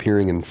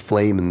disappearing in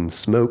flame and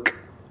smoke.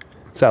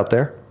 It's out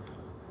there.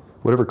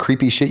 Whatever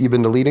creepy shit you've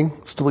been deleting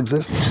still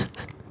exists.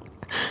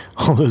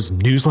 All those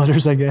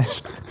newsletters I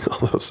get. All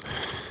those,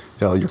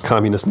 yeah, your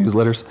communist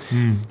newsletters.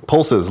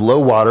 Pulses, low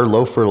water,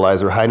 low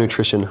fertilizer, high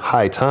nutrition,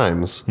 high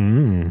times.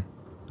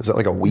 Is that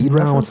like a weed No,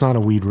 reference? it's not a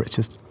weed. It's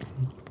just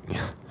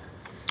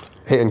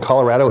Hey, in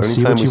Colorado,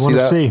 see anytime what we you see want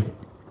to that, see.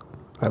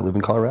 I live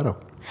in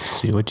Colorado.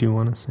 See what you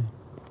want to see.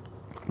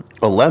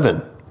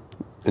 11.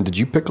 And did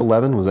you pick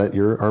 11? Was that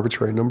your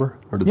arbitrary number?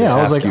 Or did they Yeah,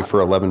 I was ask like- you for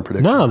 11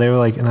 predictions? No, they were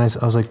like, and I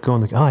was like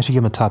going like, oh, I should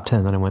give him a top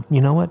 10. Then I went,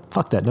 you know what?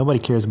 Fuck that. Nobody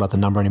cares about the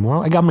number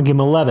anymore. I'm going to give him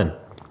 11.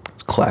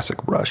 It's classic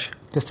Rush.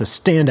 Just to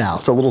stand out.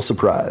 Just a little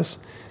surprise.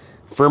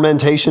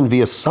 Fermentation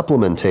via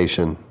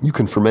supplementation. You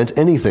can ferment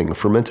anything.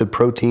 Fermented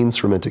proteins,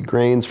 fermented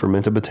grains,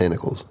 fermented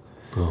botanicals.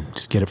 Boom.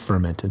 Just get it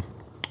fermented.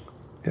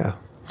 Yeah.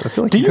 I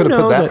feel like Do you you could have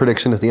know put that that-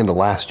 prediction at the end of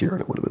last year and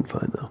it would have been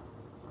fine, though.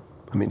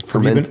 I mean,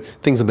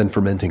 things have been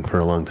fermenting for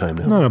a long time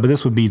now. No, but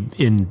this would be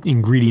in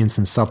ingredients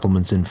and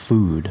supplements in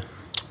food.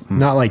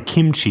 Not like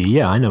kimchi.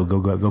 Yeah, I know.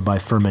 Go buy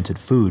fermented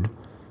food.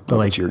 But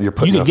like You're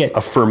putting you could get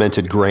a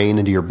fermented grain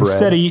into your bread.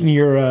 instead of eating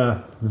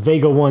your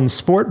Vega One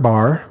Sport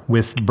Bar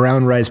with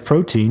brown rice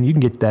protein, you can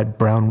get that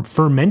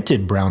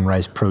fermented brown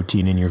rice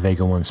protein in your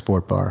Vega One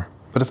Sport Bar.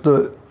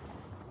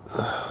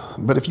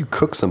 But if you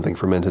cook something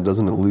fermented,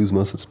 doesn't it lose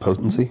most of its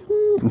potency?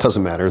 It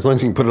doesn't matter as long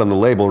as you can put it on the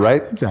label,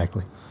 right?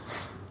 Exactly.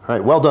 All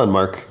right, well done,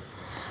 Mark.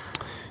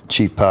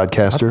 Chief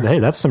podcaster. Hey,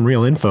 that's some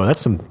real info.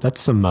 That's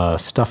some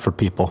stuff for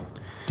people.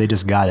 They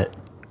just got it.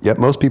 Yep,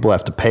 most people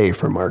have to pay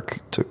for Mark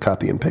to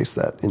copy and paste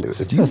that into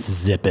it. It's you. Just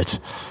zip it.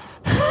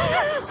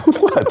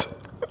 What?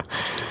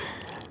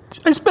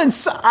 I spent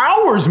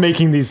hours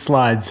making these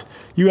slides.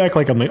 You act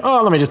like I'm like,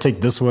 oh, let me just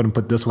take this one and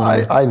put this one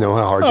in. I know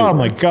how hard you Oh work.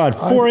 my God,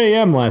 4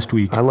 a.m. last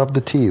week. I love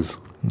the tease.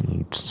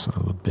 You son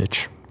of a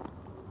bitch.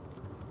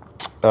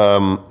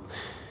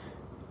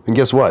 And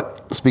guess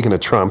what? Speaking of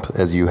Trump,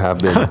 as you have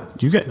been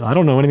I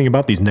don't know anything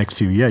about these next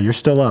few. Yeah, you're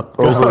still up.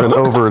 over and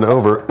over and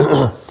over.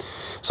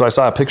 So I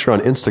saw a picture on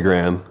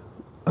Instagram.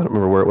 I don't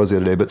remember where it was the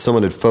other day, but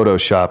someone had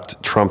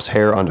photoshopped Trump's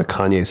hair onto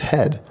Kanye's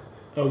head.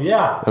 Oh,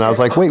 yeah. And I was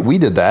like, wait, we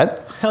did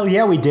that. Hell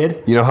yeah, we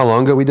did. You know how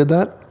long ago we did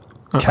that?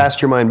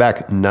 Cast your mind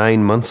back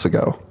 9 months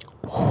ago.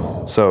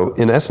 So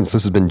in essence,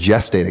 this has been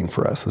gestating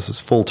for us. This is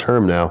full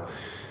term now.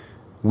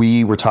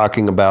 We were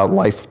talking about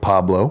Life of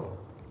Pablo.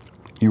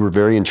 You were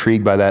very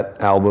intrigued by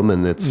that album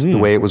and it's the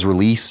way it was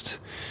released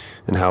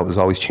and how it was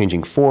always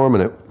changing form,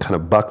 and it kind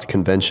of bucked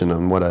convention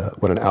on what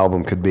an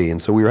album could be.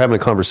 And so we were having a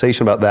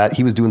conversation about that.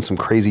 He was doing some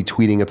crazy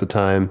tweeting at the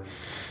time.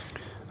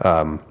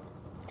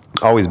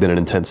 Always been an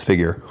intense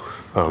figure.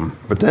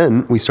 But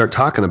then we start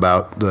talking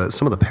about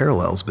some of the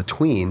parallels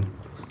between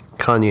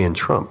Kanye and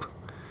Trump.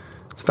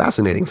 It's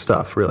fascinating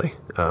stuff, really.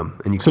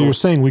 And So you're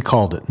saying we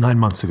called it 9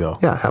 months ago?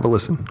 yeah, have a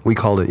listen. We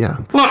called it, yeah.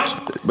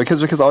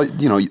 Because all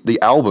the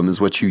album is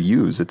what you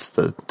use. It's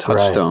the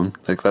touchstone.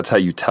 Like that's how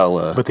you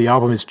tell But the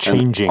album is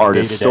changing. an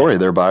artist's day to day. story.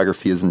 Their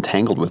biography is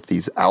entangled with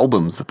these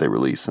albums that they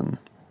release, and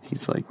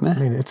he's like, "Nah,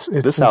 mean, it's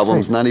this insane.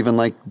 album's not even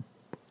like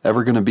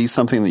ever going to be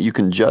something that you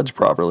can judge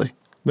properly."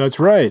 That's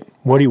right.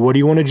 What do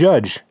you want to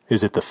judge?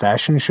 Is it the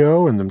fashion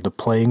show and the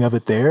playing of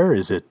it there?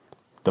 Is it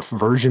the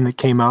version that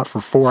came out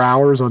for 4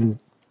 hours on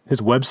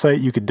his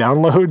website you could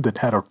download that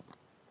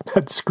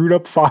had screwed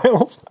up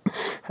files,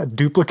 had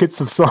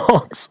duplicates of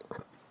songs?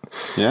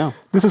 Yeah,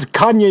 This is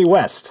Kanye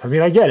West. I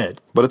mean, I get it.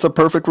 but it's a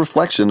perfect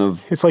reflection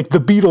of It's like the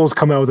Beatles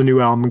come out with a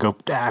new album and go,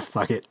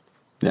 fuck it.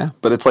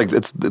 But it's like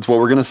it's what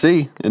we're going to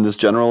see in this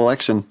general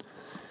election.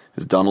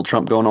 Is Donald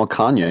Trump going all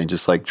Kanye,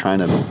 just like trying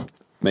to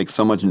make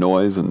so much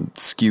noise and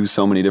skew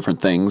so many different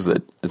things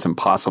that it's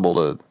impossible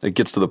to. It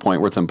gets to the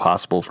point where it's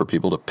impossible for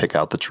people to pick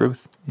out the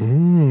truth.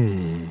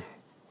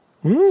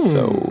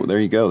 So there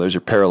you go. There's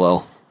your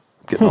parallel.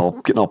 Getting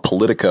all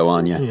politico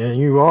on you. Yeah,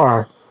 you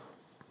are.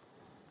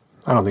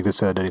 I don't think this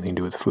had anything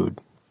to do with food.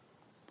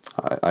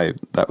 I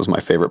that was my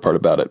favorite part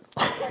about it.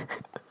 I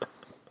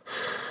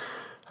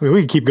mean,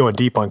 we could keep going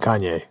deep on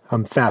Kanye.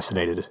 I'm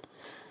fascinated,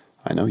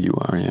 I know you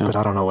are. Yeah. but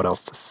I don't know what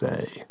else to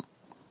say.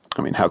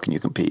 I mean, how can you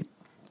compete?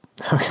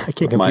 I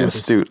can't My compete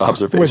astute with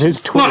observations.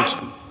 his Twitch.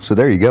 So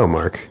there you go,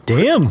 Mark.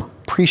 Damn.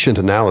 Prescient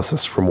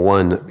analysis from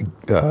one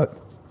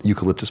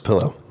eucalyptus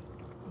pillow.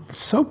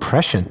 So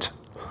prescient.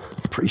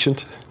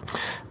 Prescient?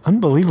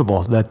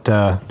 Unbelievable that,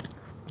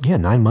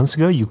 9 months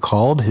ago you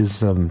called his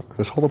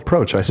His whole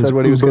approach. I said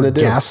what he was going to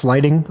do.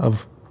 gaslighting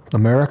of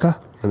America.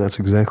 And that's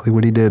exactly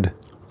what he did.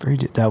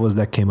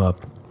 That came up.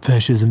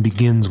 Fascism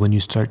begins when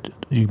you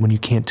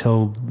can't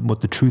tell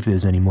what the truth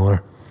is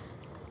anymore.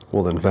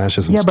 Well, then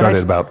fascism Yeah, but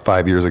started about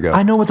 5 years ago.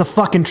 I know what the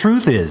fucking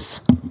truth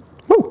is.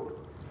 Woo.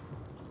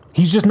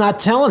 He's just not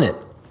telling it.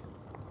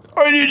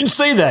 I didn't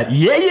say that.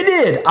 Yeah, you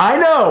did. I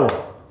know.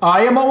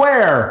 I am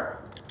aware.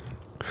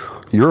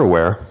 You're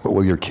aware, but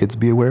will your kids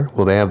be aware?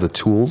 Will they have the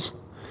tools?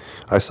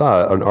 I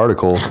saw an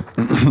article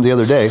the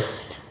other day.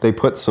 They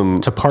put some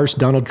To parse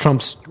Donald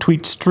Trump's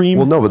tweet stream?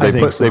 well, no, but I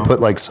they think put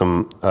like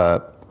some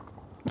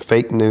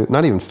fake news,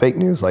 not even fake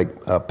news, like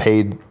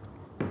paid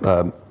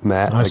saw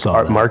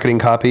that. marketing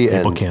copy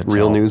People and can't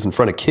real tell. news in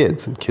front of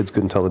kids, and kids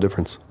couldn't tell the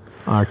difference.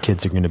 Our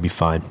kids are going to be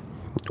fine.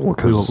 Well,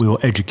 We will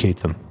educate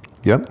them.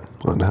 yep,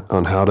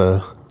 on how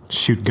to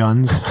Shoot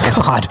guns.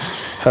 God.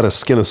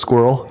 skin a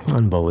squirrel.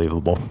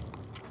 Unbelievable.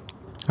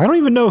 I don't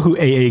even know who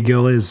A.A.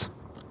 Gill is.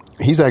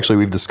 He's actually,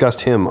 we've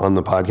discussed him on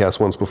the podcast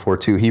once before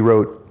too. He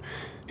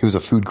was a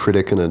food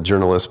critic and a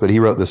journalist, but he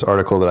wrote this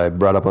article that I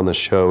brought up on the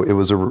show. It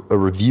was a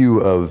review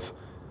of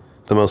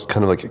the most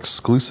kind of like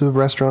exclusive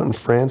restaurant in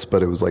France,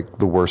 but it was like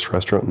the worst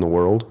restaurant in the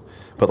world.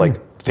 But like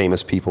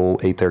famous people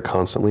ate there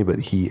constantly, but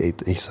he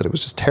said it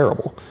was just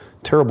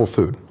terrible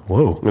food.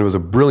 Whoa. And it was a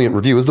brilliant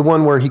review. It was the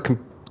one where he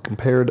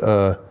compared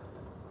a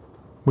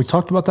We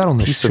talked about that on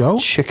the piece show? of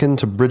chicken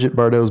to Bridget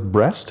Bardot's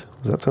breast.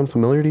 Does that sound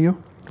familiar to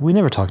you? We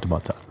never talked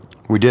about that.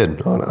 We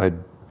did.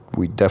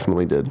 We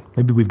definitely did.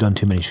 Maybe we've done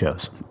too many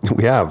shows.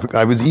 We have.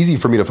 It was easy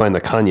for me to find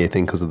the Kanye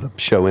thing because of the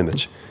show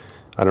image.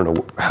 I don't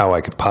know how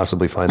I could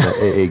possibly find that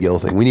A.A. Gill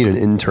thing. We need an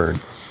intern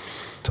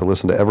to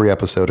listen to every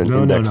episode and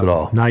index it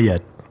all. Not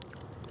yet.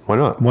 Why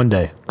not? One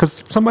day. Because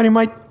somebody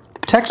might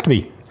text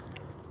me.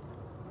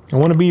 I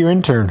want to be your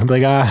intern. I'm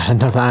like,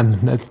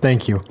 no,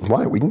 thank you.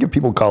 Why? We can give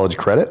people college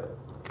credit.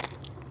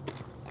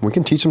 We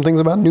can teach them things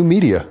about new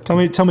media. Tell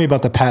me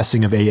about the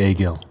passing of A.A.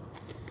 Gill.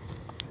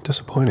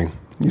 Disappointing.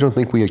 You don't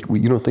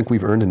think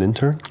we've earned an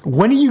intern?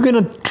 When are you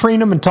going to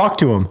train him and talk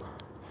to him?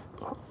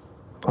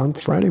 On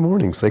Friday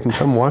mornings, they can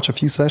come watch a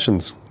few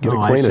sessions, get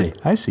Oh, acquainted.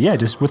 I see. Yeah,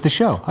 just with the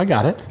show. I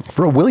got it.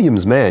 For a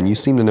Williams man, you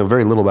seem to know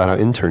very little about how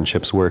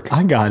internships work.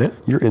 I got it.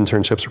 Your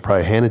internships are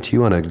probably handed to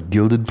you on a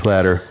gilded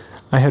platter.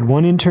 I had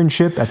one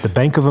internship at the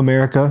Bank of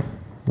America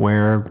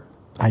where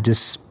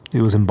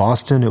it was in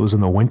Boston. It was in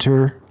the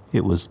winter.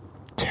 It was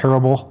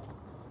terrible.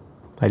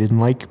 I didn't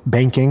like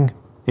banking.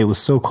 It was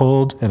so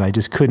cold and I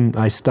just couldn't.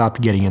 I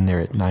stopped getting in there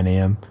at 9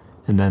 a.m.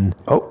 And then,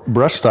 Oh,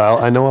 brush style.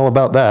 I know all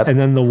about that. and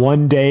then the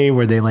one day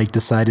where they like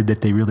decided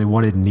that they really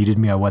wanted and needed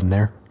me, I wasn't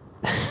there.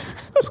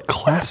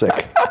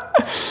 Classic.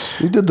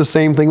 You did the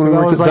same thing when we I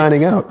worked was at like-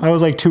 Dining Out. I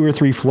was like 2 or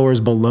 3 floors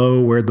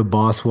below where the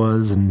boss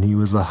was, and he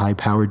was a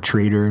high-powered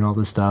trader and all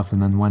this stuff.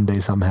 And then one day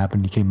something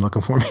happened. He came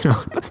looking for me.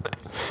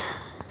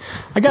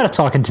 I got a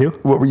talking to.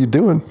 What were you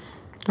doing?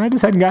 I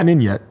just hadn't gotten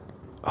in yet.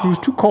 It was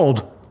too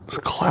cold. It's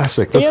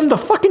classic. That's- And the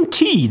fucking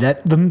T,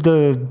 that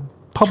the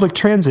public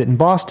transit in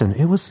Boston,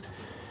 it was,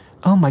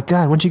 oh my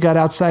God, once you got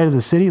outside of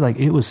the city, like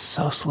it was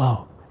so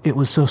slow. It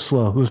was so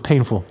slow. It was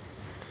painful.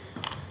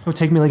 It would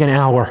take me like an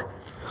hour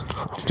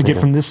to get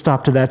from this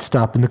stop to that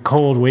stop in the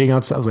cold, waiting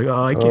outside. I was like,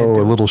 oh, I can't a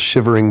do it. little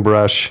shivering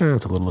brush.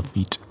 It's a little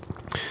effete.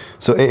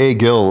 So A.A.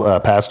 Gill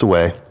passed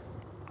away.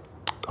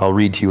 I'll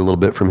read to you a little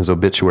bit from his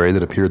obituary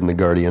that appeared in The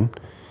Guardian.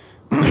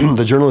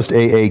 The journalist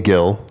A.A.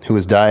 Gill, who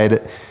has died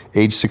at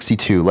age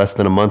 62, less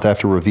than a month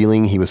after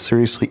revealing he was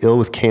seriously ill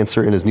with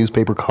cancer in his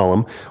newspaper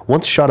column,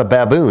 once shot a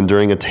baboon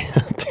during a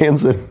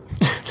Tanzanian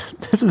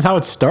This is how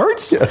it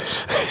starts?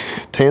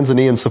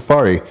 Tanzanian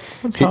safari.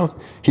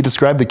 He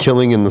described the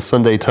killing in the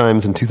Sunday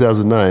Times in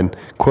 2009.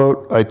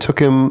 Quote, I took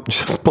him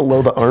just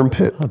below the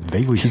armpit.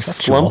 Vaguely He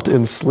sexual. slumped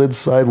and slid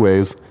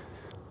sideways.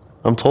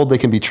 I'm told they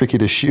can be tricky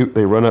to shoot.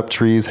 They run up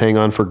trees, hang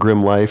on for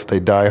grim life. They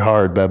die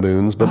hard,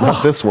 baboons, but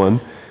not this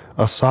one.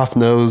 A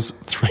soft-nosed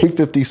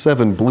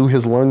 357 blew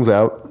his lungs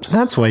out.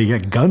 That's why you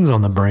got guns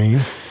on the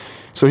brain.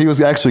 So he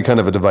was actually kind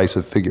of a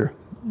divisive figure.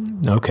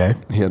 Okay.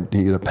 He had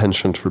a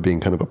penchant for being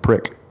kind of a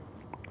prick.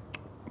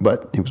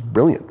 But he was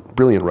brilliant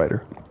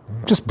writer.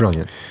 Just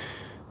brilliant.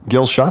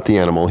 Gill shot the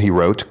animal, he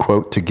wrote,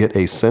 quote, to get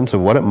a sense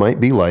of what it might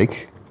be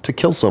like to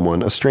kill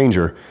someone, a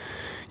stranger.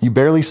 You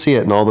barely see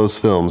it in all those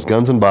films.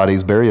 Guns and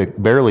bodies,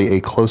 barely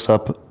a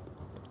close-up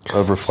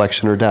of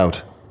reflection or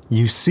doubt.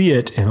 You see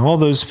it in all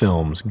those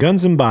films.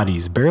 Guns and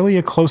bodies, barely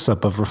a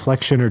close-up of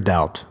reflection or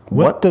doubt.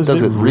 What does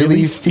it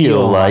really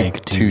feel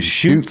like to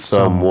shoot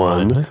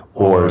someone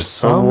or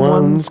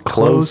someone's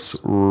close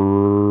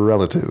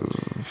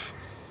relative?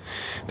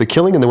 The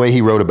killing and the way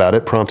he wrote about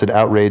it prompted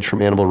outrage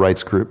from animal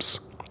rights groups.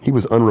 He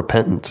was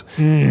unrepentant.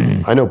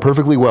 I know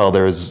perfectly well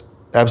there is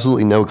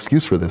absolutely no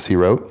excuse for this, he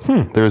wrote.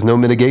 There is no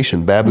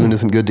mitigation. Baboon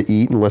isn't good to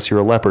eat unless you're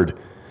a leopard.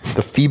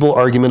 The feeble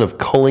argument of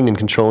culling and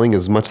controlling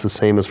is much the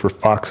same as for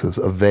foxes,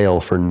 a veil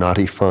for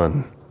naughty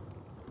fun.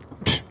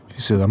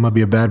 He said, I'm going to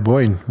be a bad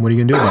boy, and what are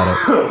you going to do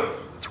about it?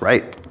 That's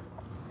right.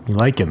 You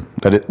like him.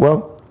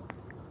 Well,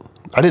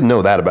 I didn't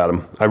know that about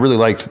him. I really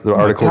liked the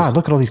articles. God,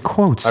 look at all these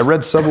quotes. I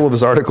read several of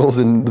his articles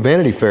in the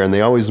Vanity Fair, and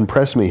they always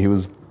impressed me. He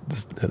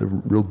had a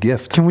real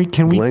gift. Can we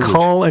Language.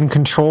 call and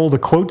control the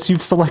quotes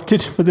you've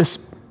selected for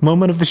this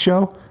moment of the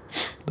show?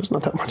 There's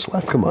not that much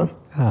left. Come on.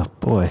 Oh,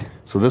 boy.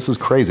 So this is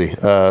crazy.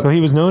 So he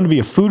was known to be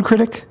a food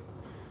critic?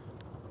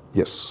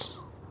 Yes.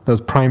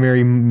 Those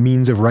primary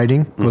means of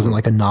writing? It wasn't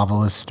like a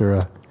novelist or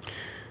a...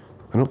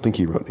 I don't think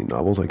he wrote any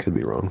novels. I could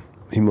be wrong.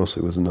 He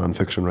mostly was a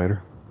nonfiction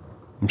writer.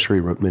 I'm sure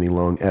he wrote many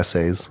long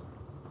essays.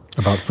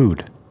 About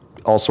food.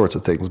 all sorts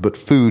of things. But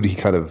food, he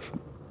kind of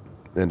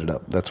ended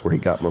up, that's where he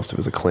got most of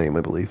his acclaim,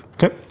 I believe.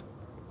 Okay.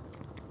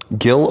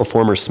 Gill, a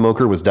former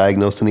smoker, was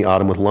diagnosed in the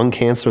autumn with lung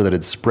cancer that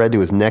had spread to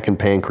his neck and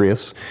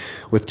pancreas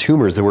with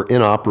tumors that were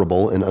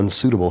inoperable and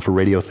unsuitable for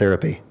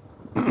radiotherapy.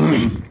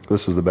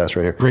 This is the best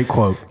right here. Great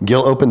quote.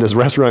 Gill opened his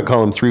restaurant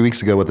column 3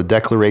 weeks ago with a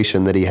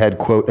declaration that he had,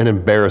 quote, an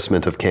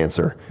embarrassment of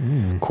cancer.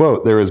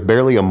 Quote, there is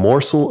barely a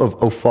morsel of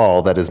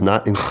offal that is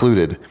not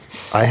included.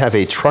 I have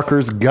a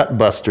trucker's gut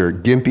buster,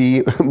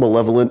 gimpy,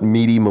 malevolent,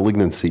 meaty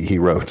malignancy, he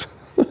wrote.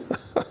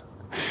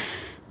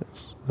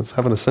 That's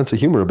having a sense of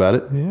humor about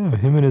it. Yeah,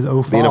 him and his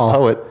offal. Being a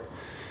poet.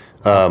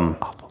 I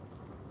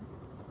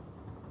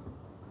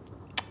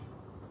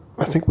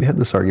think we had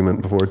this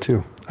argument before,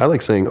 too. I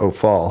like saying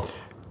offal.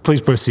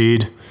 Please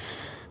proceed.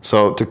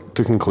 So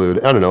to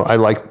conclude, I don't know. I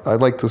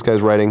like this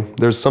guy's writing.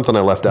 There's something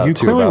I left out You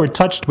too. clearly about, were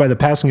touched by the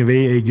passing of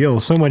A.A. Gill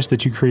so much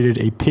that you created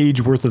a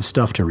page worth of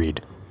stuff to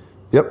read.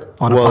 Yep.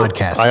 On a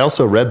podcast. I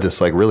also read this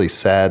like really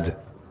sad.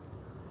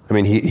 I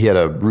mean, he had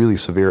a really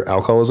severe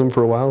alcoholism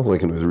for a while,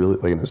 like in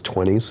his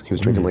 20s. He was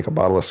drinking like a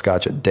bottle of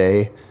scotch a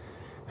day,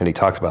 and he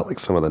talked about like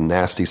some of the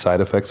nasty side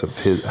effects of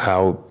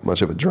how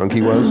much of a drunk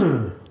he was.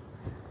 And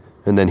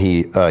then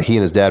he and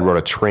his dad rode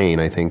a train,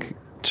 I think,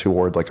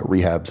 toward like a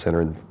rehab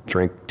center and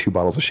drank 2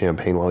 bottles of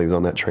champagne while he was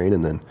on that train,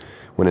 and then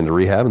went into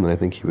rehab, and then I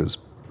think he was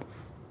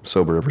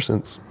sober ever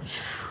since.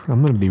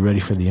 I'm going to be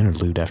ready for the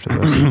interlude after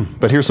this.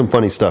 But here's some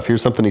funny stuff.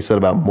 Here's something he said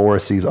about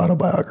Morrissey's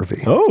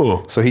autobiography.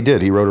 Oh. So he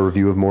did. He wrote a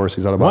review of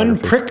Morrissey's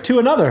autobiography. One prick to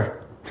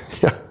another.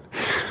 Yeah.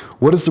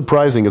 What is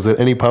surprising is that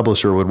any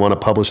publisher would want to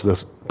publish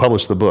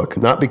the book,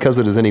 not because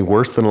it is any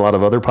worse than a lot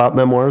of other pop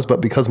memoirs, but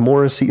because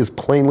Morrissey is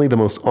plainly the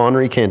most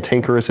ornery,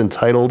 cantankerous,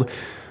 entitled,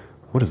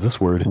 what is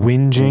this word?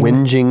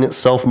 Whinging,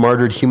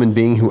 self-martyred human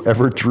being who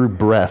ever drew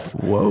breath.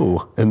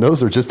 Whoa. And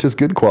those are just his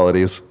good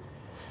qualities.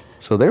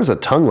 So there's a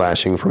tongue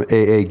lashing from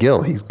A.A.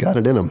 Gill. He's got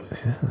it in him.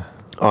 Yeah.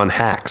 On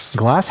hacks.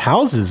 Glass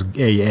houses,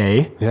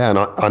 AA. Yeah, and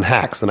on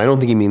hacks. And I don't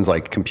think he means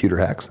like computer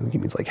hacks. I think he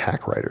means like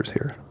hack writers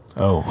here.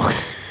 Oh.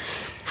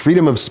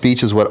 Freedom of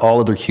speech is what all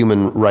other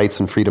human rights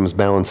and freedoms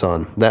balance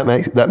on. That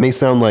may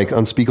sound like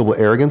unspeakable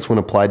arrogance when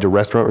applied to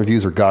restaurant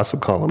reviews or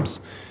gossip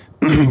columns.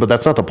 But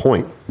that's not the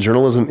point.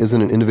 Journalism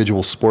isn't an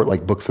individual sport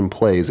like books and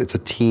plays. It's a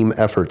team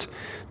effort.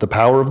 The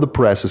power of the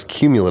press is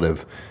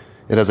cumulative.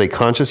 It has a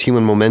conscious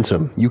human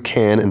momentum. You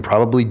can, and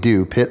probably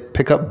do,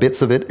 pick up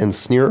bits of it and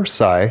sneer or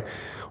sigh,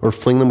 or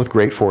fling them with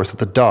great force at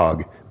the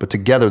dog. But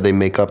together they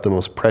make up the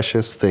most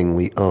precious thing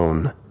we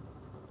own.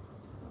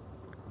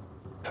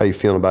 How you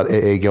feeling about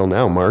A.A. Gill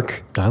now,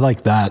 Mark? I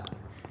like that.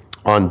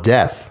 On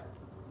death.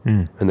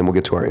 And then we'll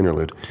get to our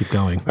interlude. Keep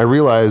going. I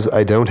realize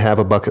I don't have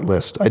a bucket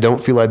list. I don't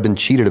feel I've been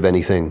cheated of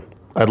anything.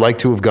 I'd like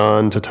to have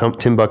gone to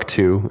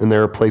Timbuktu, and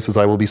there are places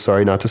I will be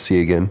sorry not to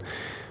see again.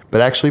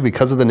 But actually,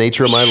 because of the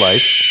nature of my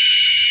life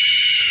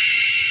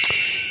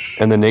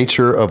and the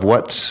nature of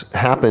what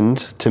happened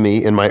to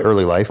me in my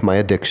early life, my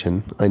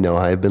addiction, I know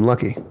I have been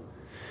lucky.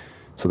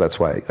 So that's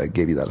why I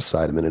gave you that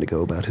aside a minute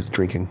ago about his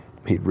drinking.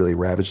 He'd really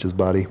ravaged his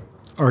body.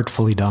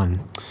 Artfully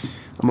done.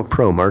 I'm a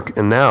pro, Mark.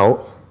 And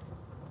now,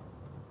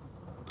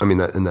 I mean,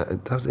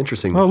 that was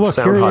interesting. Oh, look,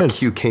 here he Soundhawk is.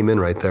 Q came in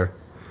right there.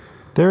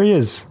 There he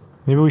is.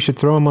 Maybe we should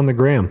throw him on the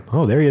gram.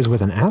 Oh, there he is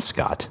with an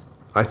ascot.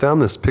 I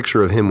found this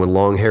picture of him with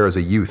long hair as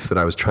a youth that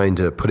I was trying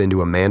to put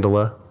into a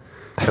mandala,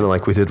 kind of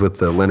like we did with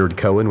Leonard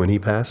Cohen when he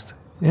passed.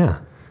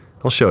 Yeah.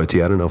 I'll show it to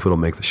you. I don't know if it'll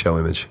make the show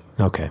image.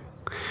 Okay.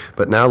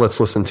 But now let's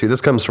listen to,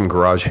 this comes from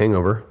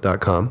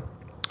GarageHangover.com.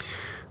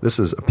 This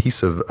is a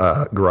piece of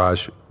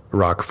garage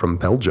rock from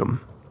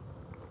Belgium.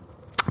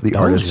 The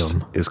artist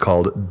is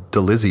called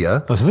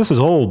Delizia. Oh, so this is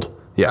old.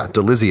 Yeah,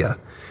 Delizia.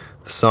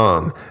 The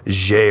song,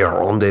 J'ai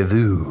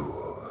Rendezvous.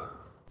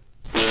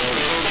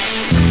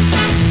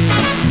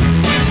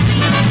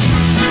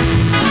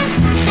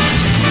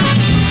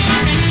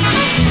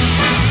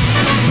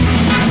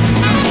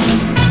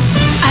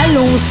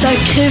 Allons,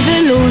 sacré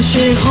vélo,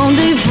 j'ai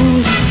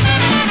rendez-vous.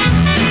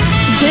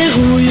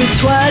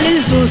 Dérouille-toi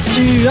les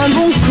ossus, un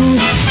bon coup.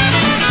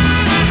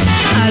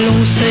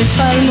 Allons, c'est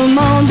pas le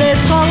moment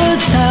d'être en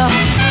retard.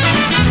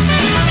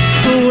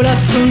 Pour la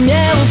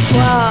première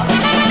fois,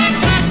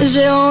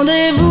 j'ai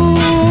rendez-vous.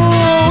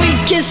 Oui,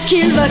 qu'est-ce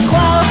qu'il va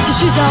croire si je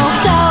suis en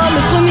retard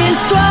le premier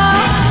soir?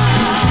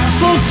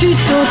 Faut que tu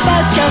te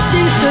surpasses car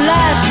s'il se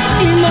lasse,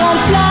 il me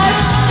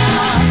remplace.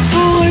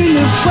 Pour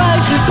une fois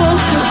que je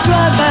compte sur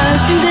toi, ben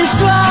tu me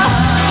déçois.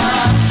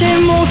 T'es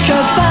mon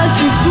copain,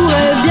 tu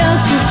pourrais bien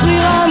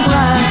souffrir un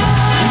brin.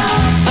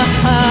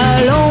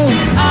 Allons,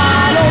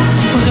 allons,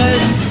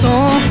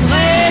 pressons,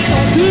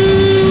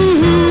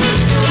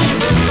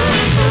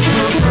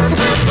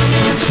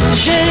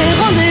 J'ai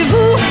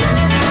rendez-vous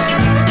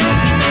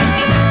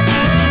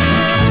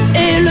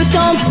et le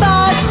temps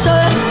passe.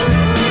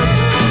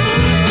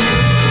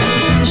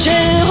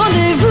 J'ai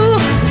rendez-vous,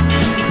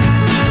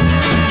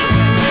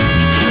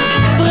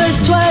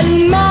 presse-toi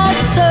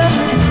limace.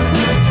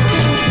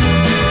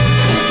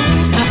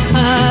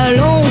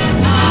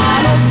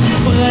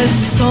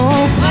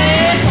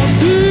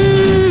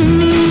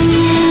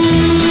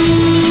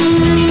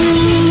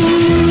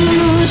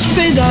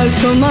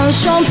 comme un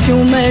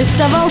champion, mais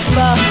t'avances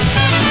pas.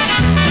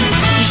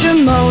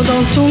 Je mords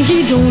dans ton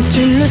guidon,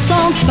 tu ne le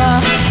sens pas.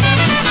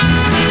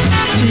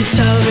 Si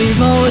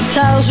t'arrives en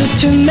retard, je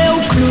te mets au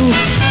clou.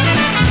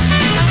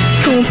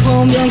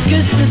 Comprends bien que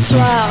ce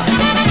soir,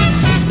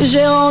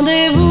 j'ai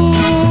rendez-vous,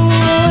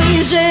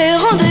 oui, j'ai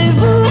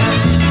rendez-vous.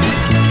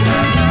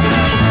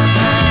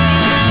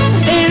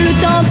 Et le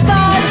temps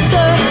passe, oh,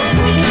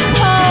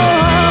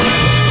 oh,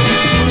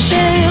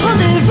 j'ai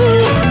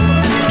rendez-vous.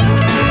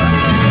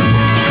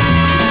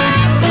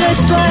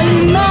 Reste-toi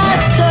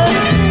limace, oh,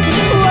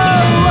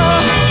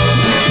 oh,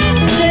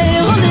 j'ai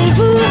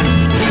rendez-vous.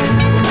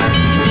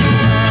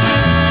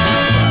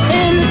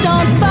 Et le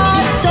temps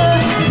passe,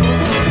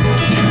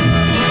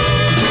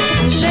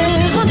 j'ai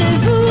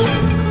rendez-vous.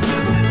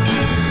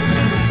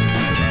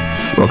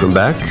 Welcome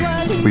back.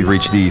 We've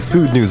reached the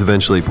food news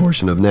eventually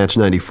portion of Natch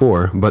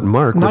 94, but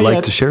Mark would Not like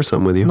yet. to share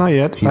something with you. Not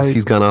yet.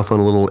 He's gone off on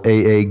a little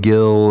A.A.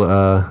 Gill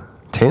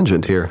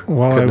tangent here.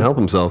 Well, Couldn't help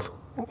himself.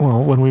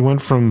 Well, when we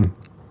went from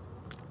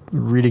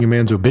reading a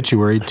man's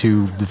obituary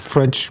to the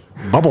French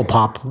bubble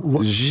pop,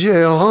 J'ai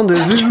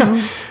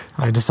rendezvous.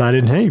 I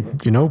decided, hey,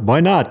 why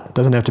not?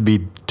 Doesn't have to be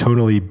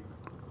tonally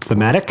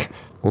thematic.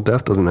 Well,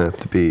 death doesn't have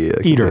to be it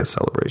can be Eater. a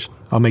celebration.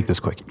 I'll make this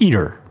quick.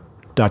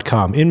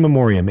 Eater.com. In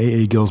memoriam,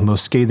 A.A. Gill's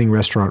most scathing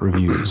restaurant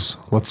reviews.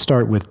 Let's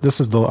start with,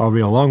 I'll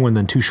read a long one,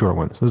 then two short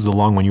ones. This is the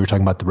long one. You were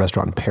talking about the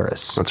restaurant in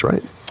Paris. That's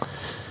right.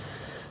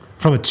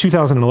 From a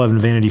 2011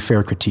 Vanity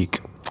Fair critique.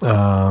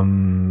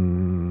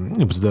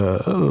 It was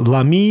the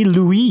L'Ami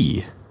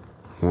Louis.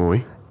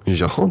 Oui.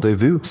 J'ai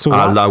rendezvous. So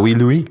ah, what- la oui,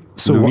 Louis.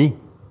 So Louis.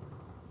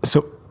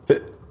 So,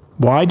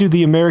 why do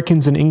the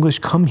Americans and English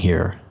come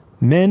here?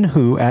 Men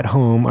who, at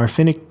home, are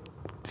finickety?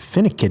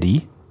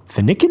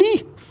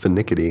 Finickety?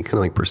 Finickety, kind of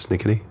like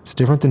persnickety. It's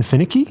different than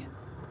finicky?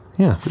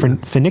 Yeah,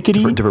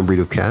 finickety Different breed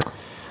of cat.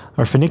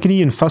 are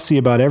finickety and fussy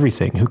about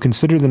everything, who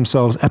consider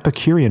themselves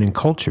Epicurean and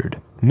cultured.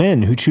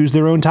 Men who choose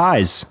their own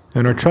ties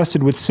and are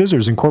trusted with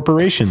scissors and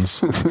corporations,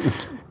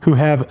 who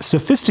have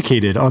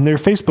sophisticated on their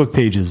Facebook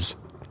pages.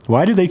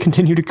 Why do they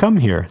continue to come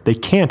here? They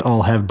can't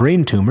all have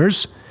brain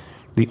tumors.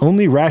 The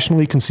only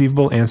rationally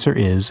conceivable answer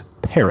is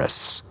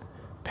Paris.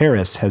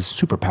 Paris has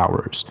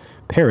superpowers.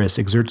 Paris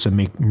exerts a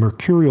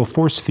mercurial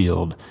force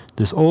field.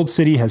 This old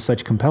city has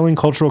such compelling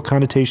cultural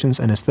connotations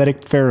and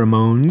aesthetic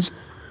pheromones,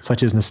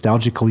 such as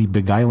nostalgically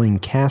beguiling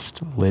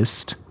cast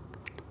list.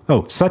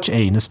 Oh, such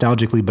a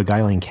nostalgically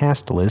beguiling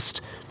cast list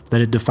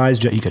that it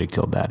defies you could have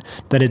killed that.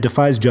 That it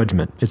defies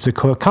judgment. It's a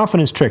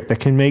confidence trick that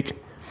can make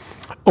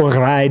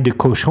oreille de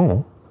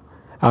cochon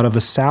out of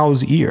a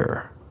sow's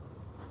ear.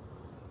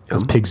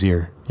 That's pig's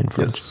ear in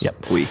French. Yes. Yep.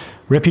 Oui.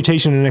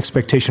 Reputation and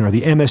expectation are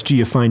the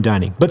MSG of fine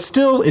dining. But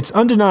still, it's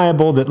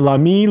undeniable that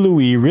L'Ami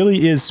Louis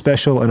really is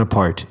special and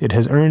apart. It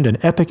has earned an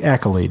epic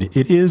accolade.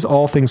 It is,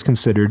 all things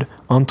considered,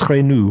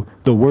 entre nous,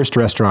 the worst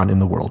restaurant in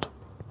the world.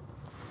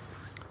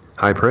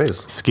 High praise.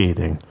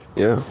 Scathing.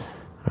 Yeah. All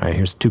right,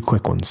 here's two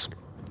quick ones.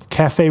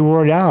 Café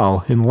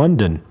Royal in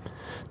London.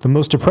 The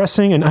most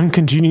depressing and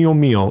uncongenial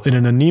meal in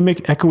an anemic,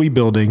 echoey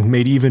building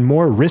made even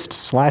more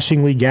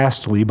wrist-slashingly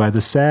ghastly by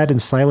the sad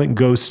and silent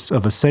ghosts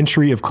of a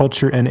century of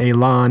culture and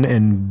elan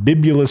and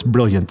bibulous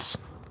brilliance.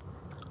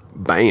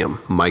 Bam.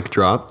 Mic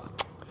drop.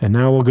 And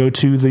now we'll go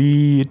to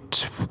the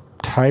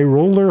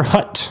Tyroler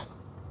Hut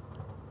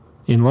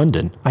in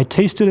London. I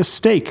tasted a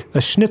steak,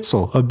 a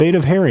schnitzel, a bait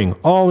of herring,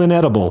 all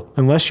inedible,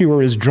 unless you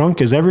were as drunk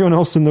as everyone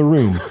else in the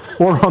room,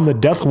 or on the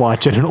death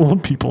watch at an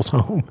old people's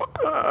home.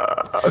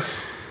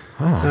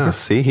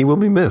 See, he will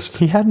be missed.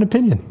 He had an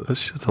opinion. That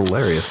shit's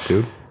hilarious,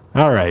 dude.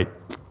 All right.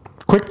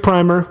 Quick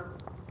primer.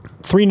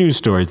 3 news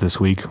stories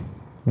this week.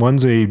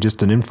 One's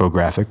just an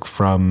infographic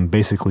from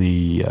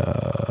basically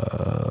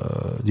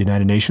the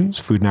United Nations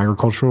Food and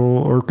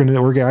Agricultural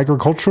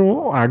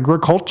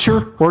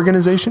Agriculture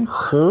Organization.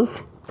 We're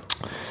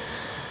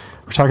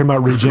talking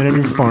about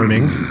regenerative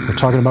farming. We're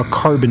talking about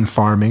carbon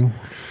farming.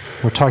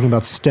 We're talking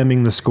about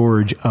stemming the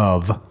scourge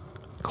of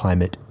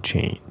climate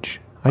change.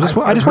 I just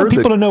want heard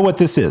people that- to know what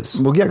this is.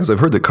 Well, yeah, because I've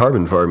heard that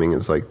carbon farming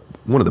is like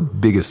one of the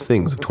biggest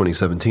things of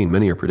 2017.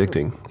 Many are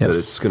predicting that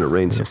it's going to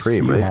reign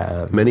supreme, you right?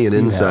 have. Many Yes, an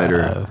you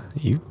insider. have.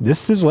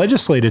 This is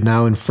legislated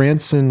now in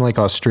France and like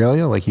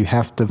Australia. Like you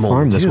have to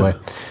farm this Dieu. way.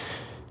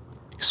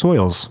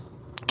 Soils,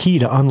 key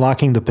to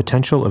unlocking the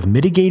potential of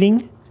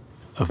mitigating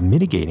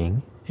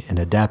and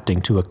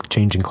adapting to a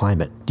changing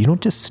climate. You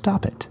don't just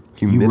stop it.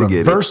 You mitigate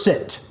it. reverse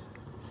it.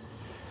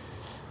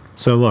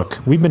 So look,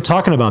 we've been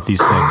talking about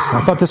these things. I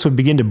thought this would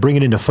begin to bring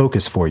it into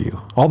focus for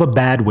you. All the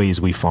bad ways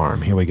we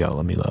farm. Here we go.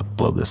 Let me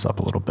blow this up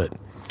a little bit.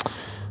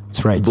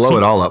 That's right. Blow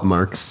it all up,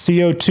 Mark.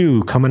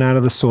 CO2 coming out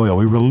of the soil.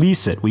 We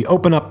release it. We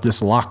open up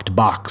this locked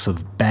box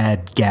of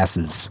bad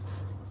gases.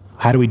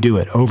 How do we do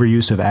it?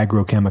 Overuse of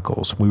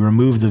agrochemicals. We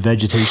remove the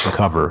vegetation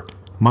cover.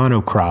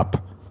 Monocrop.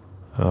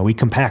 We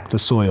compact the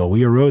soil.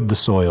 We erode the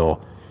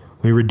soil.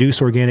 We reduce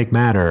organic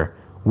matter.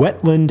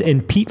 Wetland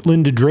and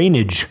peatland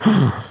drainage.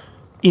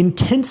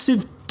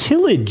 Intensive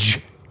tillage.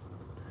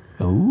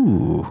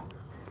 Ooh.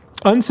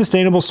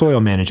 Unsustainable soil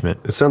management.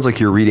 It sounds like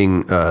you're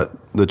reading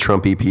the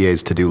Trump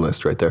EPA's to-do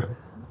list right there.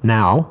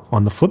 Now,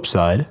 on the flip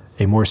side,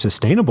 a more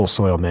sustainable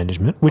soil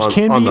management, which On,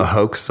 can on be the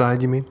hoax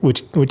side, you mean?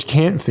 which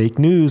can't fake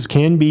news,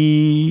 can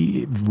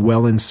be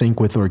well in sync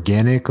with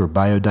organic or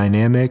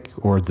biodynamic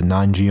or the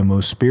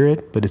non-GMO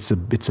spirit, but it's a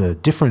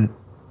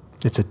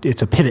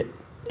pivot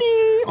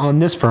on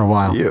this for a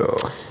while. Yeah.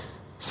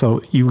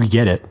 So you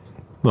get it.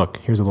 Look,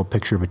 here's a little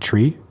picture of a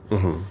tree.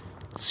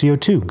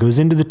 CO2 goes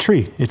into the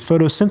tree. It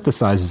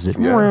photosynthesizes it.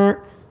 Yeah.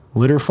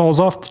 Litter falls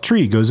off the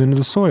tree, goes into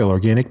the soil,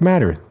 organic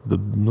matter. The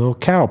little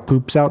cow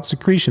poops out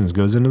secretions,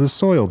 goes into the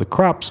soil. The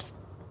crops.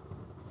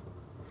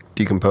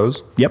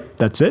 Decompose? Yep,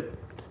 that's it.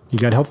 You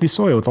got healthy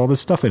soil with all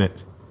this stuff in it.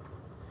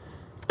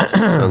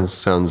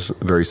 Sounds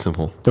very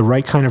simple. The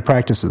right kind of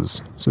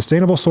practices.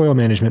 Sustainable soil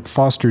management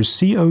fosters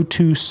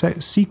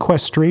CO2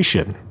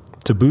 sequestration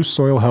to boost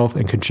soil health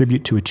and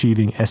contribute to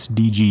achieving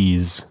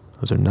SDGs.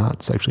 Those are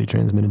not sexually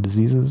transmitted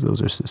diseases.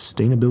 Those are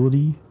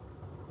sustainability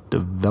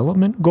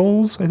development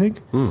goals, I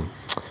think.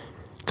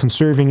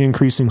 Conserving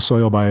increasing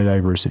soil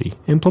biodiversity.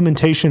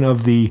 Implementation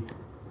of the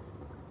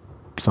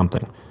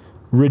something.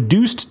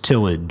 Reduced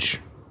tillage.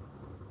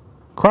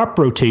 Crop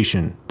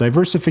rotation.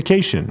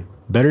 Diversification.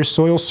 Better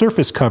soil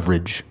surface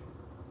coverage.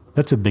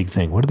 That's a big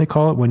thing. What do they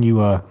call it when you,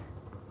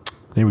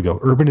 there we go.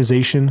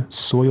 Urbanization,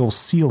 soil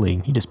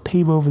sealing. You just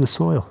pave over the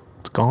soil.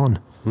 It's gone.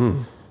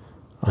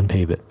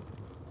 Unpave it.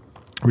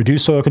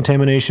 Reduce soil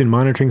contamination,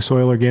 monitoring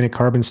soil organic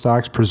carbon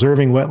stocks,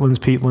 preserving wetlands,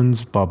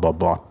 peatlands, blah, blah,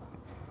 blah.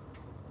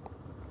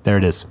 There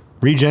it is.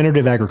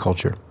 Regenerative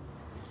agriculture.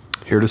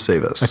 Here to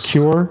save us. A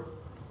cure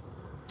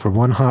for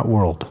one hot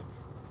world.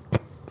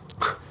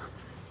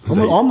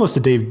 Almost a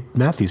Dave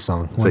Matthews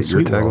song. Is that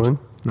your tagline?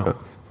 No.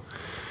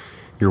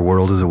 Your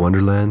world is a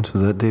wonderland.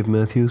 Is that Dave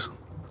Matthews?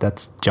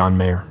 That's John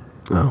Mayer.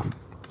 Oh.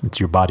 It's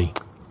your body.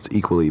 It's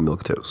equally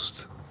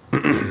milquetoast.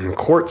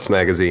 Quartz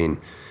magazine.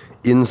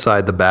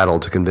 Inside the Battle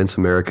to Convince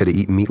America to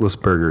Eat Meatless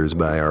Burgers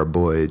by our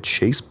boy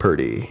Chase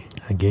Purdy.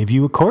 I gave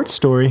you a court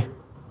story.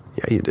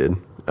 Yeah, you did.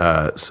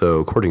 So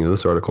according to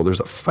this article,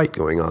 there's a fight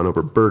going on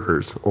over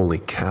burgers. Only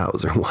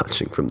cows are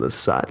watching from the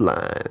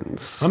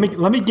sidelines.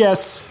 Let me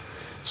guess.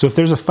 So if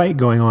there's a fight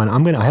going on,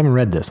 I haven't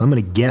read this. I'm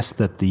gonna guess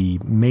that the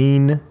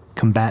main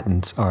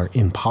combatants are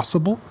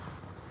Impossible.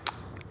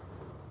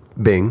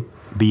 Bing.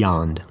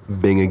 Beyond.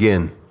 Bing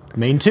again.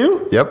 Main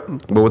two? Yep.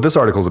 But what this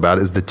article's about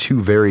is the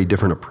two very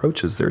different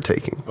approaches they're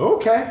taking.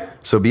 Okay.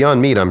 So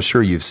Beyond Meat, I'm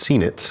sure you've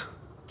seen it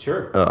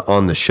Sure.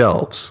 on the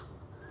shelves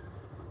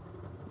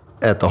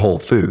at the Whole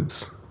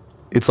Foods.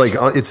 It's like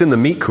it's in the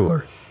meat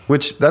cooler,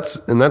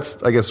 that's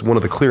I guess one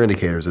of the clear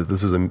indicators that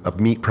this is a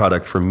meat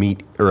product for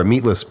meat or a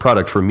meatless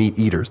product for meat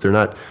eaters. They're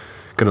not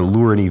going to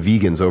lure any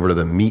vegans over to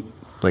the meat.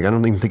 Like I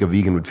don't even think a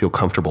vegan would feel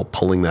comfortable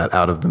pulling that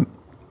out of the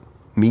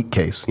meat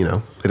case. You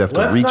know, they'd have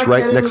to reach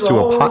right next to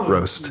a pot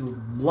roast.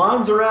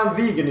 Lines around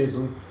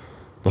veganism.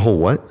 The whole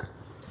what?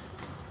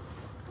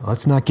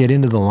 Let's not get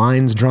into the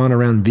lines drawn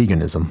around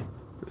veganism.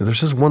 There's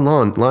just one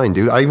line,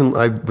 dude. I'm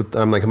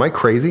like, am I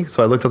crazy?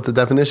 So I looked up the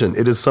definition.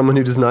 It is someone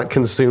who does not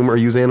consume or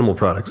use animal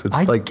products. It's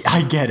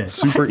I get it.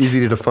 Super easy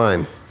to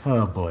define.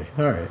 Oh boy.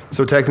 All right.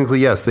 So technically,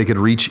 yes, they could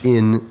reach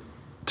in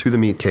to the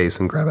meat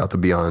case and grab out the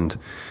Beyond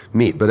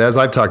Meat. But as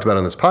I've talked about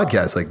on this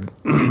podcast, like,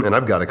 and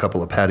I've got a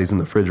couple of patties in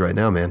the fridge right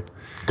now, man.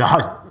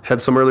 God.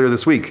 Had some earlier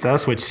this week.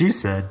 That's what she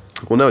said.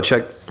 Well, no,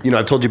 check.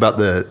 I've told you about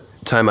the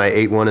time I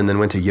ate one and then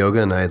went to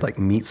yoga and I had like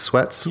meat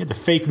sweats. You had the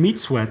fake meat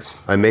sweats.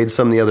 I made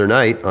some the other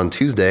night on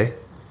Tuesday.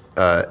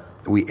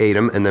 We ate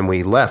them and then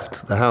we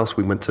left the house.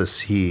 We went to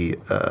see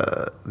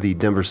the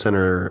Denver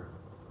Center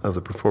of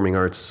the Performing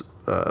Arts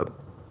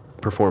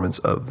performance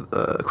of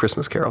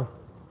Christmas Carol.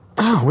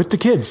 Oh, with the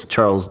kids.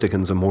 Charles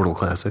Dickens' immortal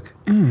classic.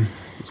 It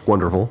was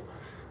wonderful.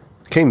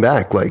 Came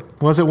back like...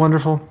 Was it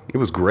wonderful? It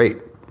was great.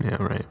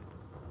 Yeah, right.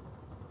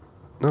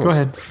 No, Go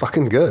ahead.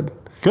 Fucking good.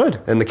 Good.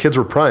 And the kids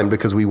were primed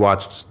because we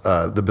watched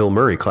the Bill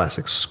Murray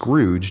classic,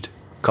 Scrooged,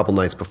 a couple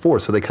nights before.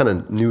 So they kind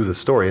of knew the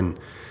story. And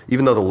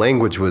even though the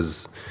language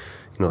was,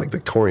 like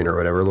Victorian or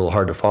whatever, a little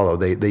hard to follow,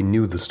 they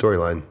knew the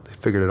storyline. They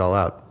figured it all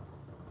out.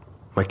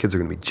 My kids are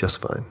going to be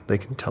just fine. They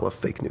can tell a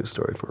fake news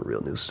story from a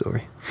real news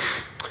story.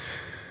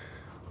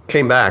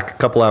 Came back a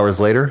couple hours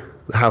later.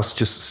 The house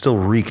just still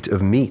reeked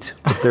of meat.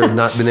 But there had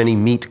not been any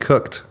meat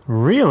cooked.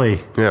 Really?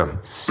 Yeah.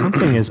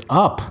 Something is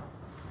up.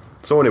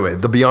 So anyway,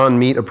 the Beyond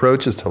Meat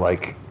approach is to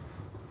like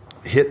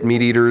hit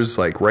meat eaters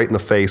like right in the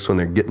face when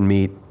they're getting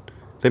meat.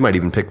 They might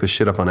even pick this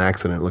shit up on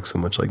accident. It looks so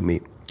much like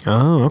meat.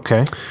 Oh,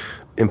 okay.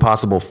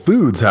 Impossible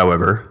Foods,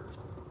 however,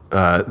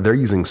 they're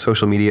using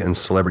social media and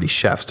celebrity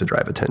chefs to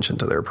drive attention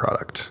to their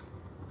product.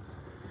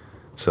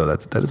 So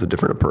that is a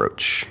different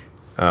approach.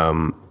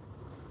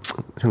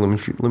 Here, let me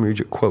read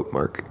you a quote,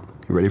 Mark.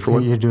 You ready for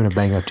one? You're doing a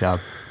bang-up job.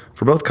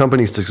 For both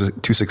companies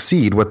to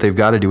succeed, what they've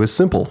got to do is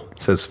simple,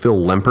 says Phil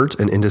Lempert,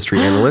 an industry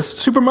analyst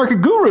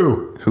Supermarket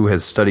guru. who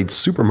has studied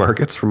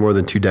supermarkets for more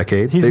than 2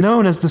 decades. He's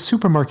known as the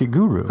supermarket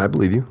guru. I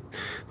believe you.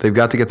 They've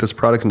got to get this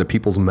product into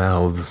people's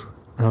mouths.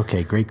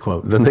 Okay, great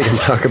quote. Then they can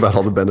talk about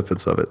all the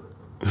benefits of it.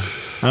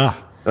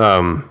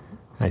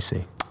 I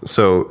see.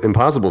 So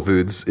Impossible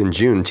Foods in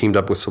June teamed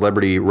up with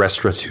celebrity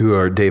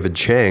restaurateur David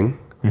Chang.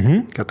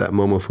 Got that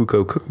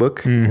Momofuku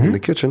cookbook in the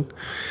kitchen.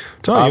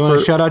 Oh, you want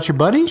to shout out your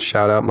buddy?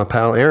 Shout out my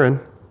pal Aaron.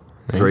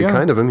 It's very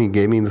kind of him. He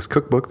gave me this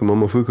cookbook, the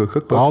Momofuku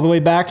cookbook. All the way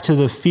back to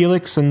the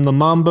Felix and the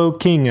Mambo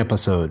King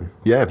episode.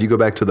 Yeah, if you go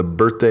back to the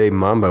birthday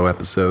Mambo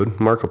episode,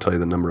 Mark will tell you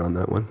the number on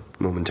that one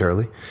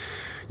momentarily.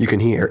 You can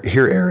hear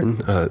Aaron.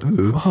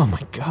 Oh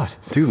my God.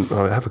 Dude,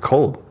 I have a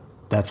cold.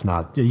 That's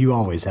not, you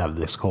always have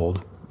this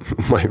cold.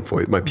 my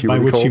voice, my puberty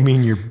By which cold. you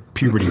mean your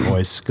puberty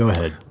voice. Go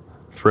ahead.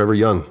 Forever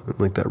Young,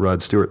 like that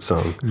Rod Stewart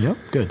song. Yep,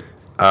 good.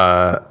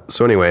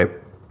 So anyway,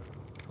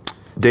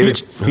 David...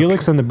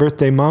 Felix and the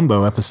Birthday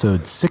Mambo,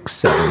 episode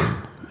 67.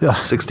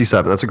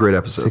 67. That's a great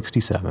episode.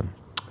 67.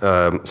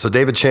 So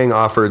David Chang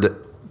offered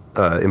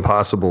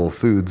Impossible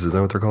Foods. Is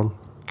that what they're called?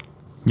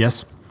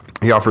 Yes.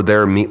 He offered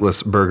their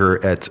meatless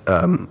burger at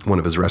one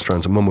of his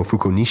restaurants,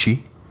 Momofuku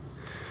Nishi.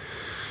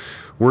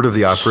 Word of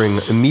the offering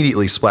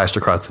immediately splashed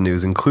across the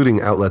news,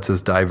 including outlets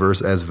as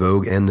diverse as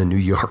Vogue and the New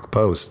York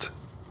Post.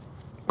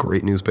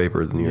 Great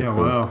newspaper, the New York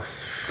Post. wow.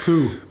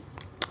 Cool.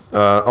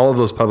 All of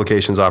those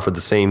publications offered the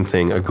same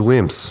thing, a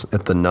glimpse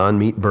at the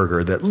non-meat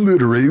burger that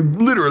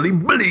literally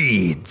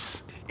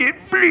bleeds. It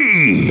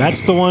bleeds.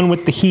 That's the one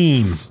with the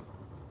heme,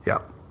 Yeah.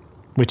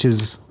 which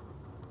is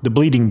the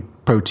bleeding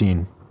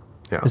protein.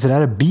 Yeah. Is it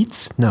out of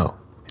beets? No,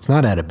 it's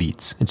not out of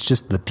beets. It's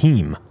just the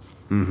heme.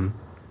 Mm-hmm.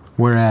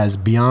 Whereas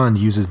Beyond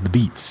uses the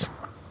beets,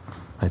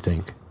 I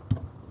think.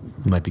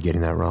 I might be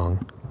getting that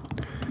wrong.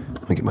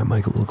 Let me get my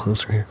mic a little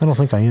closer here. I don't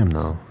think I am,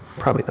 though.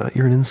 Probably not.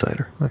 You're an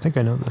insider. I think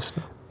I know this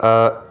stuff.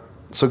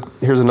 So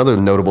here's another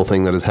notable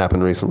thing that has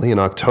happened recently. In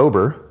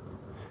October,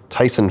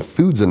 Tyson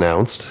Foods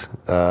announced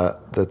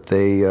that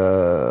they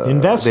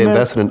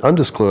invested an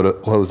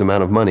undisclosed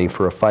amount of money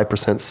for a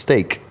 5%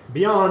 stake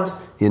Beyond.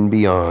 in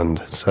Beyond.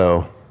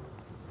 So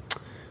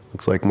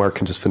looks like Mark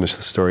can just finish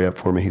the story up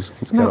for me. He's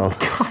got all.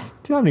 God, I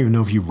don't even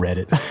know if you read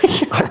it.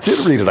 I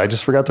did read it. I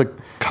just forgot to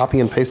copy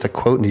and paste a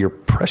quote into your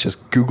precious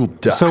Google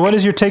Doc. So what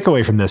is your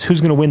takeaway from this? Who's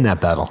going to win that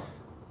battle?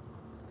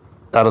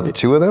 Out of the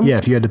two of them? Yeah,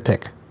 if you had to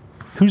pick.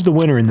 Who's the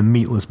winner in the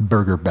meatless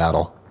burger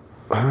battle?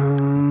 I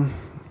mean,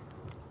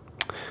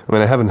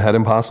 I haven't had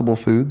Impossible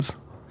Foods,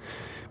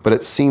 but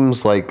it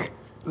seems like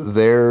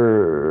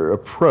their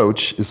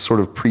approach is sort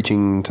of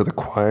preaching to the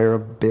choir a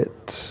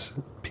bit.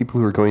 People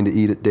who are going to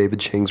eat at David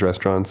Chang's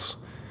restaurants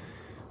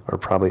are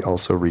probably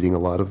also reading a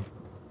lot of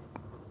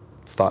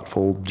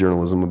thoughtful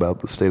journalism about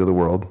the state of the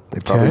world. They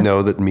probably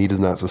know that meat is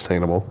not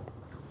sustainable.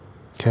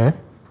 Okay.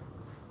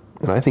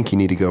 And I think you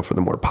need to go for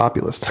the more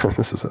populist.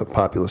 This is a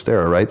populist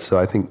era, right? So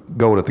I think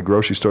going at the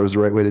grocery store is the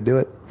right way to do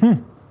it.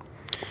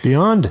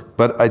 Beyond.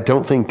 But I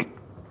don't think,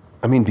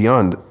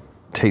 Beyond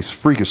tastes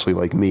freakishly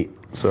like meat.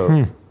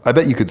 So I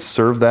bet you could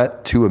serve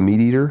that to a meat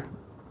eater.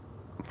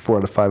 4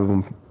 out of 5 of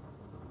them,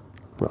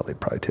 well, they'd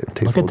probably taste Look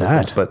a at little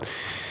that. different.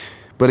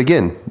 But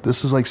again,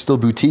 this is like still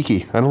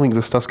boutique-y. I don't think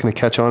this stuff's going to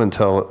catch on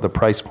until the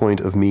price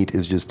point of meat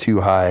is just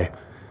too high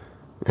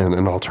and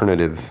an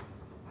alternative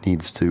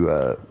needs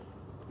to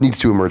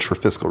emerge for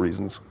fiscal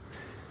reasons.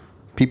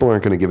 People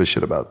aren't going to give a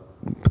shit about,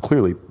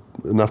 clearly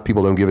enough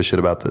people don't give a shit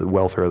about the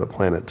welfare of the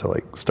planet to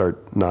like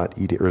start not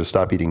eating or to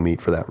stop eating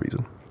meat for that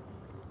reason.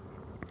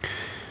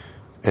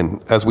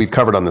 And as we've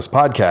covered on this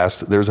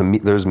podcast,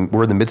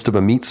 we're in the midst of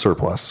a meat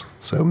surplus.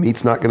 So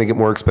meat's not going to get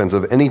more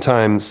expensive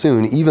anytime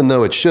soon, even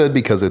though it should,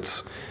 because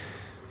it's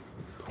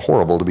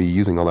horrible to be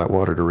using all that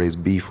water to raise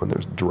beef when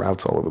there's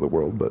droughts all over the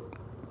world. But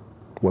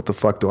what the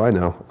fuck do I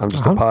know? I'm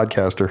just a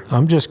podcaster.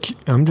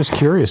 I'm just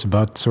curious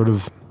about sort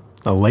of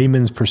a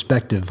layman's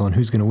perspective on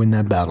who's going to win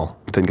that battle.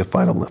 Then go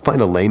find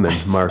a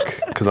layman, Mark,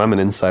 because I'm an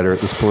insider at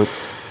this point.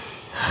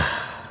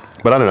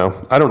 But I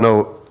don't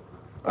know.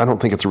 I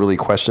don't think it's really a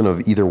question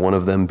of either one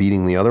of them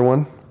beating the other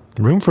one.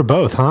 Room for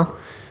both, huh?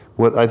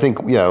 What I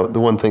think, the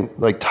one thing,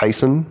 like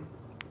Tyson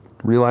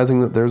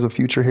realizing that there's a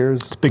future here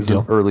is a big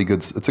deal.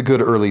 It's a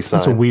good early sign.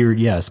 It's a weird,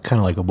 it's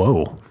kind of like a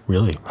whoa,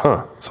 really.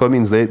 Huh. So it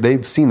means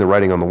they've seen the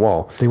writing on the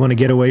wall. They want to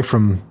get away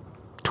from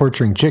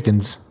torturing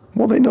chickens.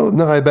 Well, they know,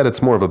 I bet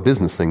it's more of a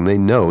business thing. They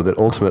know that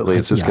ultimately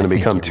it's just going to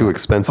become too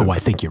expensive. Oh, I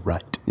think you're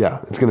right.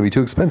 Yeah, it's going to be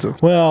too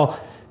expensive. Well,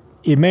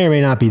 it may or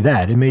may not be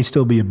that. It may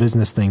still be a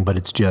business thing, but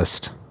it's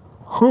just,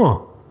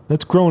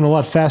 that's growing a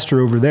lot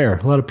faster over there.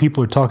 A lot of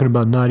people are talking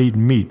about not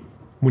eating meat.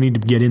 We need to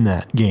get in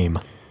that game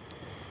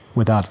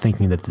without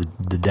thinking that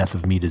the death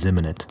of meat is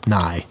imminent.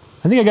 Nigh.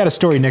 I think I got a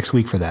story next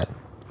week for that.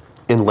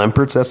 In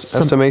Lempert's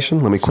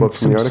estimation, let me quote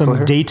from the article some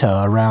here.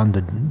 Data around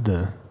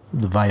the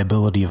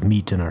viability of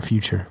meat in our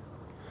future.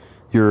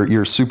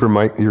 Your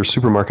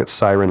supermarket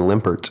siren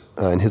Limpert,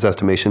 in his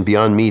estimation,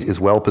 Beyond Meat is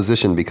well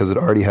positioned because it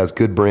already has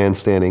good brand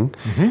standing,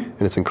 and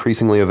it's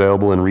increasingly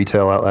available in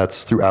retail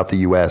outlets throughout the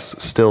U.S.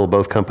 Still,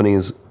 both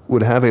companies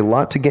would have a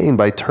lot to gain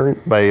by turning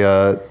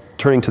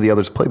to the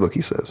other's playbook,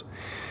 he says.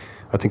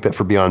 I think that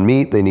for Beyond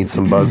Meat, they need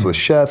some buzz with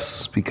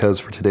chefs because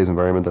for today's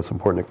environment, that's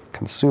important to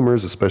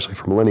consumers, especially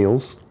for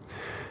millennials.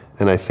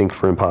 And I think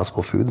for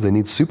Impossible Foods, they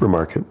need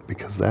supermarket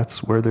because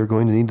that's where they're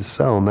going to need to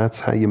sell, and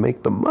that's how you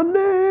make the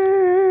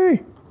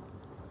money.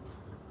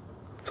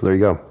 So there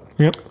you go.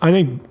 Yep. I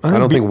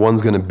don't think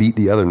one's going to beat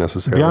the other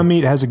necessarily. Beyond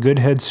Meat has a good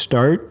head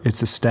start.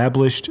 It's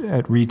established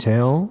at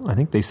retail. I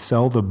think they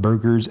sell the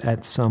burgers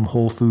at some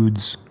Whole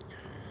Foods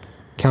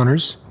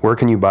counters. Where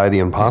can you buy the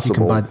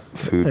Impossible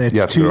food?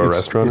 You have to go to a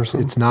restaurant or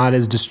something? It's not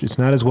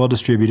as well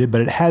distributed,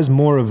 but it has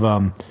more of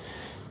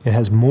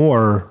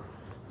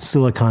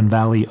Silicon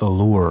Valley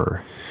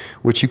allure.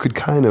 Which you could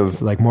kind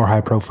of... Like more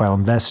high-profile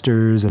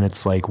investors, and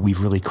it's like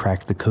we've really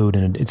cracked the code.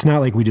 And it's not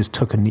like we just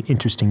took an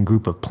interesting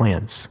group of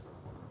plants.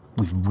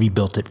 We've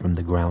rebuilt it from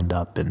the ground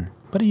up.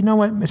 But you know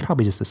what? It's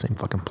probably just the same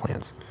fucking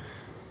plants.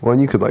 Well,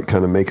 and you could like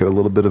kind of make it a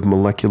little bit of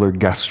molecular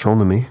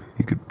gastronomy.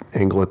 You could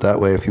angle it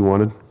that way if you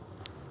wanted.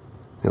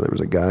 Yeah, there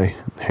was a guy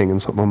hanging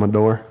something on my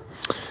door.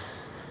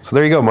 So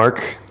there you go,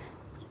 Mark.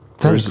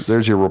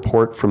 There's your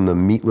report from the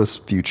meatless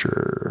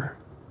future.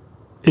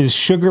 Is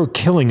sugar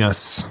killing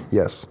us?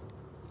 Yes.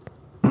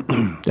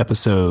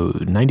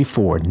 Episode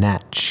 94,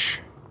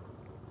 Natch.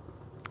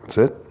 That's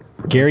it?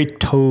 Gary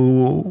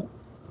Tobes.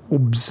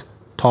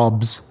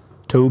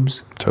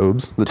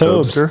 The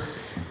Tobster.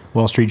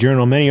 Wall Street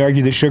Journal. Many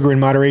argue that sugar in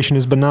moderation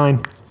is benign.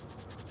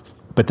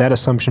 But that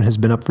assumption has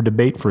been up for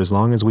debate for as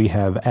long as we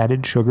have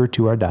added sugar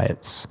to our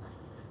diets.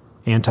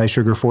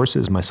 Anti-sugar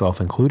forces,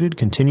 myself included,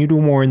 continue to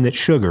warn that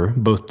sugar,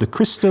 both the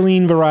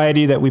crystalline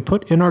variety that we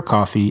put in our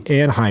coffee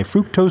and high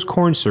fructose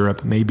corn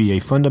syrup, may be a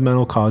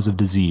fundamental cause of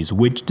disease.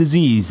 Which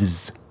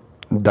diseases?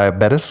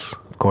 Diabetes.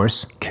 Of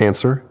course.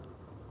 Cancer.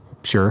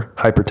 Sure.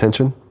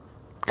 Hypertension.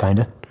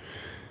 Kinda.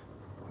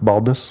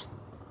 Baldness.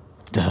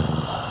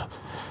 Duh.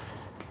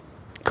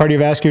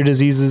 Cardiovascular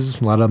diseases,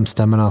 a lot of them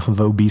stemming off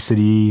of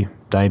obesity,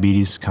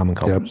 diabetes, common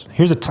culprits.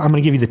 Yep. I'm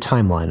going to give you the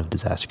timeline of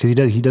disaster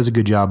because he does a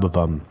good job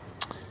of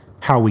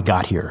how we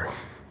got here.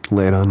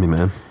 Lay it on me,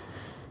 man.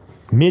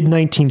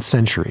 Mid-19th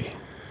century,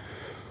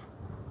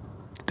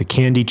 the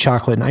candy,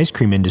 chocolate, and ice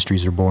cream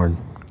industries are born.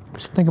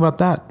 Just think about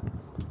that.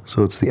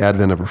 So it's the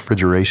advent of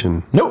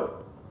refrigeration. Nope.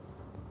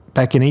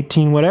 Back in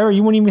 18 whatever,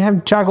 you wouldn't even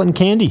have chocolate and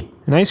candy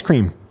and ice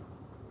cream.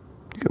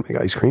 You could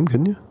make ice cream,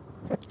 couldn't you?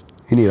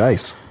 You need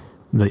ice.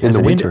 In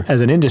the winter. As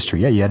an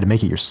industry, yeah, you had to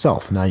make it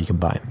yourself. Now you can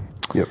buy it.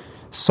 Yep.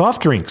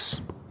 Soft drinks,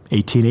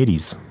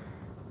 1880s.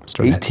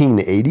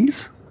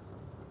 1880s?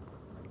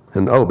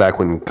 And back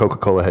when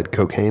Coca-Cola had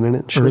cocaine in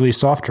it? Early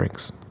soft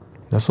drinks.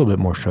 That's a little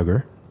bit more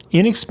sugar.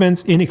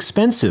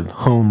 Inexpensive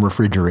home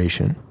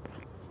refrigeration.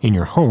 In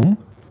your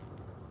home,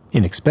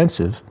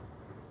 inexpensive.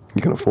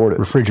 You can afford it.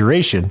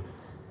 Refrigeration.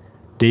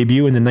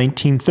 Debut in the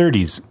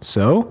 1930s.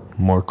 So,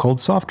 more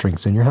cold soft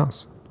drinks in your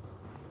house.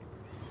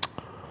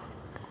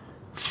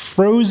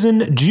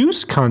 Frozen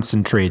juice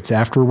concentrates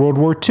after World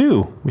War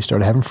II. We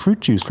started having fruit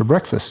juice for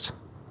breakfast.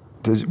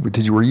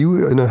 Were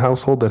you in a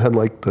household that had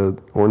like the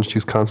orange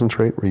juice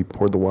concentrate where you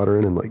poured the water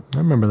in and like... I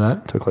remember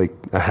that. Took like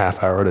a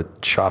half hour to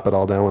chop it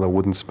all down with a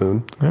wooden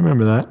spoon? I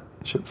remember that.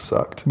 Shit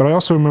sucked. But I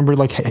also remember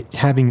like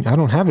having, I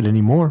don't have it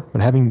anymore,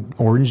 but having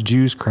orange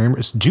juice,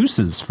 cranberry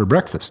juices for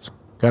breakfast.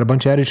 Got a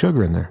bunch of added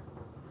sugar in there.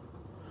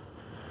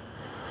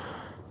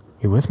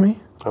 You with me?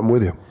 I'm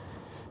with you.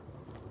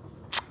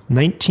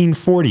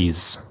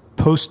 1940s.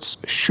 Post's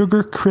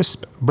Sugar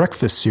Crisp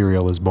breakfast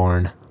cereal is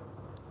born.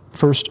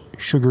 First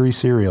sugary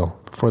cereal.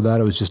 Before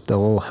that, it was just a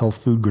little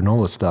health food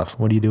granola stuff.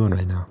 What are you doing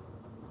right now?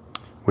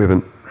 We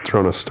haven't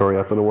thrown a story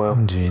up in a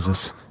while.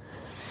 Jesus.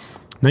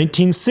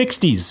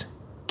 1960s.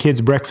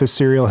 Kids' breakfast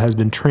cereal has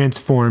been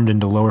transformed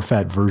into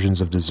lower-fat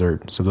versions of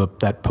dessert. So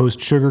that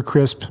post-Sugar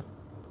Crisp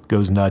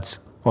goes nuts.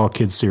 All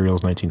kids'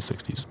 cereals,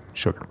 1960s.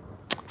 Sugar.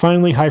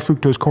 Finally, high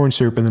fructose corn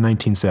syrup in the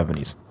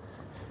 1970s.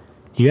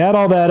 You add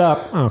all that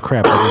up. Oh,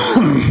 crap.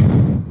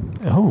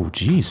 Oh,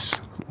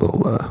 jeez.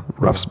 Little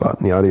rough spot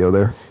in the audio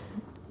there.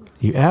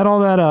 You add all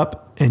that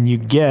up, and you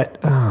get...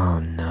 Oh,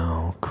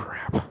 no.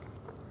 Crap.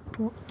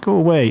 Go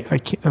away. I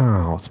can't...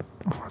 Oh,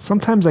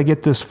 sometimes I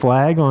get this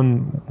flag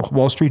on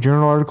Wall Street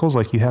Journal articles,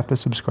 like you have to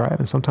subscribe,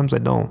 and sometimes I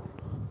don't.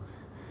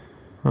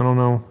 I don't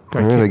know.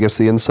 All right, I guess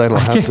the insight will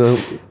have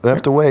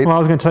to wait. Well, I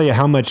was going to tell you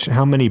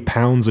how many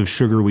pounds of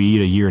sugar we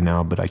eat a year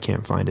now, but I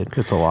can't find it.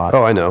 It's a lot.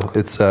 Oh, I know.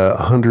 It's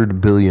 100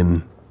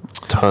 billion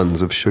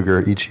tons of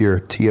sugar each year.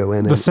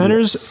 TON. The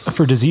Centers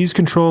for Disease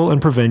Control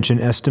and Prevention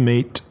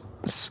estimate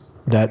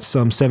that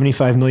some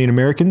 75 million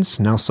Americans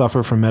now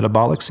suffer from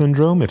metabolic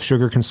syndrome. If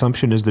sugar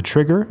consumption is the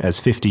trigger, as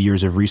 50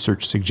 years of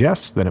research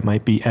suggests, then it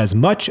might be as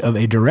much of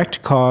a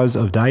direct cause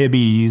of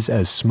diabetes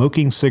as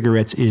smoking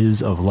cigarettes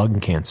is of lung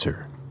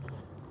cancer.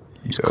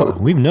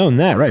 We've known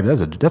that, right?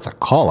 That's a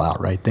call out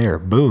right there.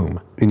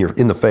 Boom.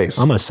 In the face.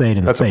 I'm going to say it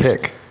in the face. That's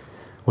a pick.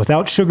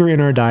 Without sugar in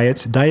our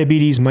diets,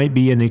 diabetes might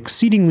be an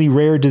exceedingly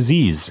rare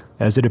disease,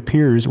 as it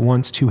appears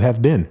once to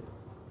have been.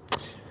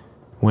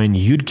 When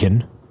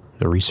Yudkin,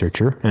 the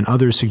researcher, and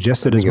others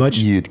suggested as much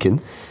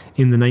Yudkin.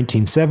 In the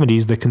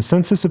 1970s, the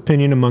consensus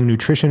opinion among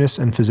nutritionists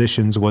and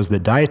physicians was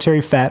that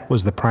dietary fat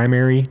was the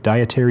primary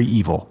dietary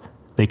evil.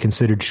 They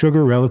considered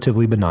sugar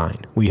relatively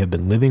benign. We have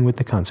been living with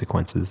the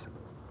consequences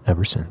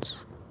ever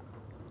since.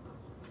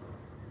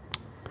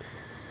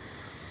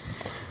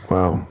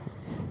 Wow.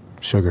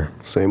 Sugar.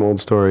 Same old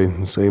story,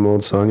 same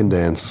old song and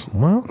dance.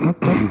 Well,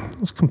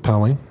 that's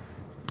compelling.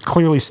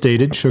 Clearly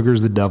stated,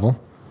 sugar's the devil.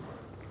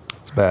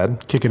 It's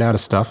bad Kick it out of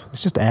stuff.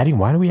 It's just adding.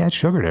 Why do we add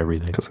sugar to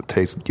everything? because it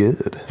tastes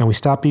good. And we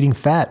stop eating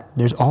fat.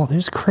 There's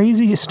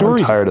crazy I'm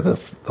stories. tired of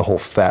the whole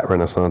fat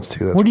renaissance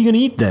too. That's What are you going to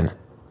eat then?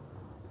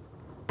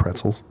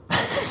 pretzels.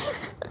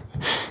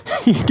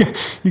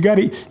 you got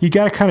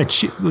to kind of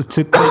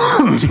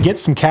to get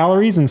some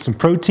calories and some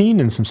protein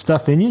and some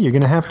stuff in you. You're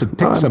going to have to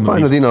pick I'm some fine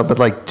of with these. but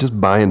like just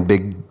buying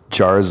big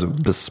jars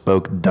of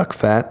bespoke duck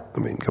fat. I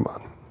mean, come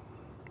on.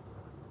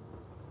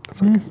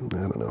 It's like,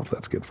 I don't know if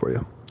that's good for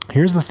you.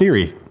 Here's the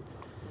theory.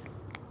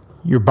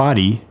 Your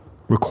body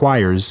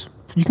requires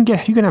you can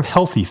have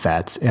healthy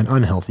fats and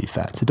unhealthy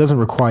fats. It doesn't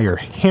require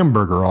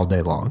hamburger all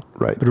day long.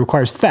 Right. But it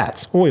requires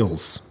fats,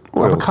 oils,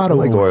 Oils. avocado I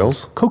like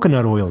oils.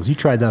 coconut oils. You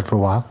tried that for a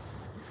while.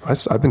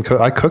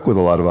 I cook with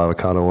a lot of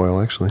avocado oil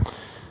actually.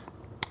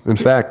 In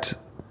fact,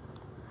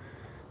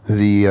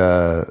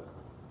 the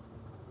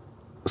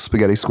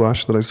spaghetti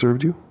squash that I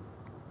served you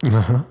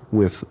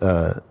with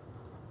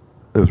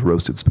it was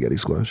roasted spaghetti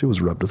squash. It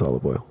was rubbed with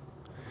olive oil.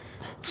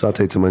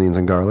 Sauteed some onions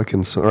and garlic,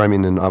 and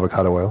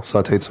avocado oil.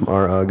 Sauteed some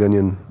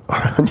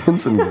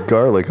onions and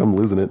garlic. I'm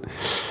losing it.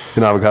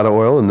 In avocado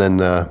oil, and then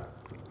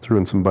threw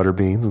in some butter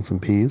beans and some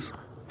peas.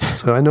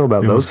 So I know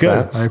about It those was good.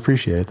 fats. I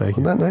appreciate it. Thank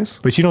you. Isn't that nice?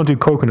 But you don't do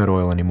coconut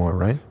oil anymore,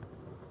 right?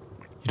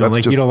 You don't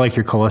like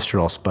your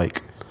cholesterol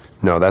spike.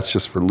 No, that's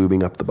just for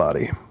lubing up the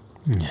body.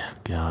 Yeah,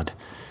 God.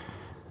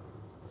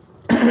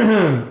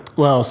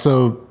 Well,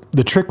 so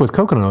the trick with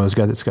coconut oil is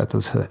it's got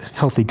those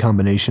healthy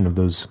combination of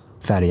those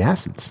fatty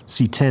acids: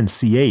 C10,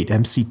 C8,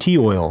 MCT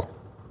oil.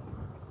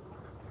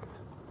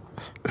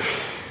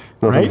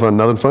 Nothing Right? fun,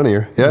 nothing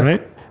funnier. Yeah.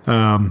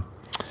 Right?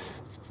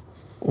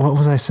 What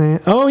was I saying?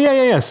 Oh,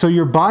 yeah. So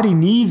your body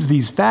needs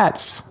these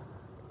fats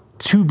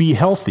to be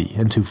healthy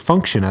and to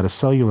function at a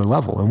cellular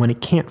level. And when it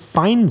can't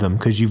find them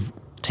because you've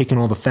taken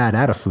all the fat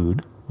out of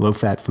food,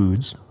 low-fat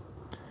foods,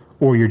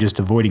 or you're just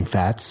avoiding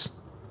fats,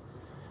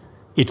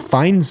 it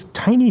finds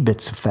tiny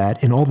bits of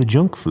fat in all the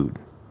junk food.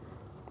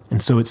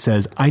 And so it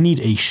says, I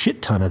need a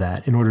shit ton of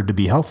that in order to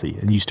be healthy.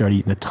 And you start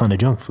eating a ton of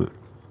junk food.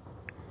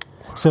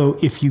 So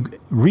if you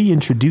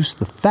reintroduce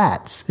the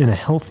fats in a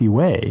healthy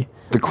way,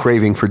 The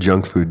craving for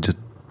junk food just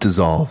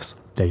dissolves.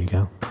 there you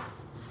go.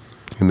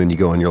 And then you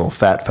go on your little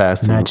fat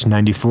fast. and- Natch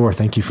 94.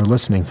 Thank you for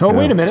listening. Oh, Yeah.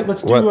 wait a minute.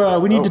 Let's do.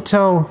 What? We need to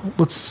tell.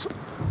 Let's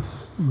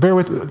bear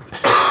with.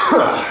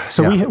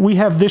 So Yeah. we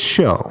have this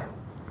show.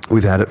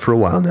 We've had it for a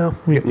while now.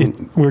 We're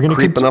going to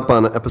Creeping up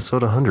on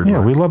episode 100. Yeah,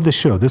 Mark. we love this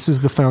show. This is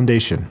the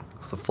foundation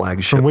It's the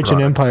flagship from which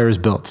product. an empire is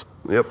built.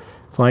 Yep.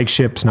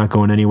 Flagship's not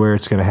going anywhere.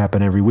 It's going to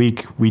happen every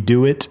week. We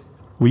do it.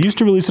 We used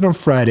to release it on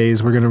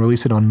Fridays. We're going to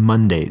release it on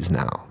Mondays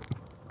now.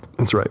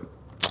 That's right.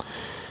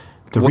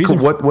 The What reason.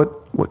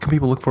 can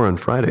people look for on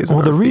Fridays? in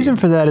Well, the our reason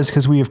feed? for that is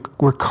because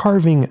we're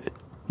carving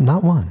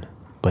not one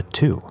but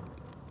two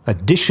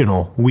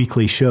additional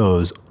weekly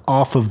shows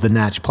off of the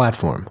Natch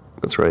platform.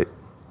 That's right.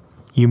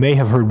 You may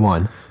have heard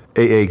one.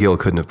 A.A. Gill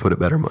couldn't have put it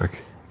better, Mark.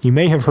 You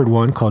may have heard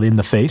one called In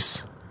the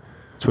Face.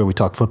 It's where we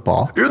talk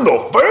football. In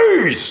the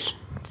face!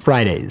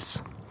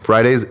 Fridays.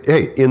 Fridays.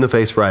 Hey, in the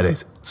face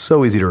Fridays.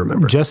 So easy to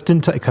remember. Just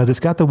in time, because it's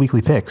got the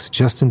weekly picks,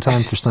 just in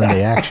time for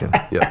Sunday action.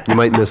 Yeah, you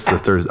might miss the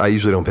Thursday. I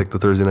usually don't pick the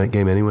Thursday night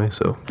game anyway,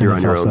 so you're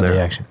on your NFL own Sunday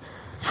there. action.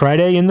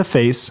 Friday In the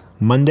Face,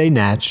 Monday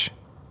Natch,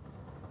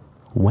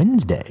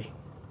 Wednesday.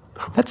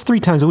 That's 3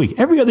 times a week.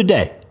 Every other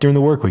day during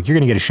the work week, you're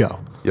going to get a show.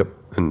 Yep.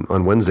 And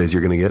on Wednesdays,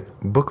 you're going to get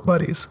Book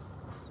Buddies.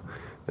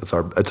 It's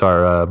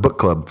our book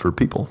club for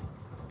people.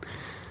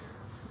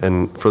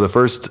 And for the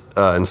first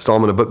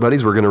installment of Book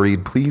Buddies, we're going to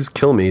read Please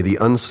Kill Me, The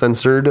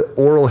Uncensored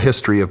Oral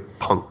History of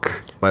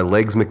Punk by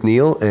Legs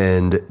McNeil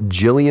and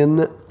Gillian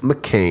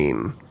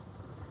McCain.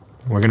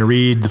 We're going to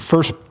read the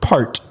first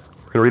part.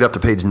 We're going to read up to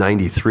page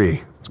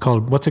 93. It's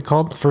called, what's it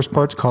called? The first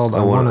part's called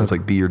I want to, it's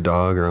like Be Your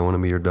Dog or I Want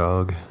to Be Your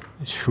Dog.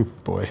 Oh,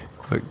 boy.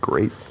 Like,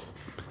 great.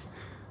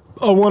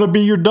 I want to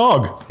be your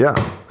dog. Yeah.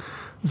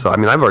 So, I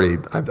mean,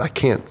 I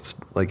can't,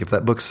 like, if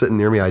that book's sitting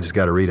near me, I just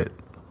got to read it.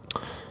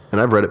 And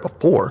I've read it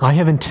before. I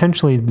have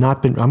intentionally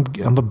not been, I'm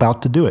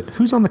about to do it.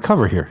 Who's on the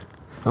cover here?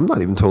 I'm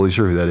not even totally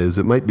sure who that is.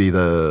 It might be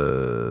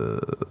the,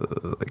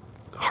 like,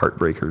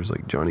 Heartbreakers,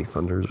 like Johnny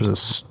Thunders. Is it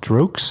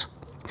Strokes?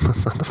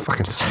 That's not the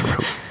fucking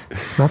Strokes.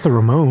 It's not the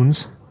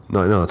Ramones.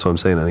 No, that's what I'm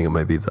saying. I think it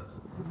might be the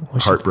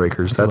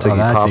Heartbreakers. That's Oh, Iggy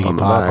that's Pop Iggy on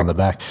the Pop back. on the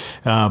back.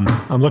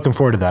 I'm looking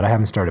forward to that. I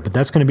haven't started, but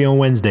that's going to be on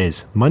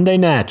Wednesdays. Monday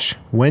Natch.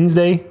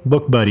 Wednesday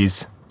Book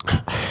Buddies.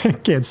 I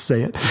can't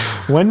say it.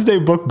 Wednesday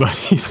Book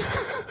Buddies.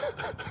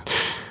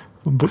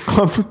 Book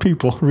club for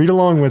people. Read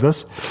along with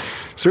us.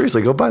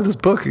 Seriously, go buy this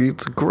book.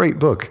 It's a great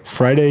book.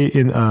 Friday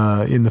in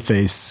the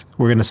Face.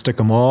 We're going to stick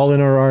them all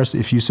in our arse.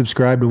 If you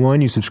subscribe to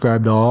one, you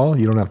subscribe to all.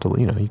 You don't have to,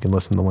 you can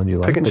listen to the one you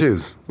like. Pick and But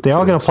choose. They're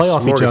all going to play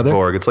off each other.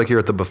 Smorgasbord. It's like you're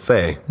at the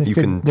buffet. You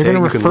can they're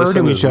gonna refer to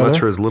listen each as much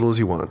other. or as little as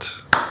you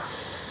want. A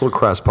little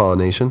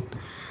cross-pollination.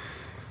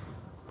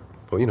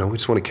 But, we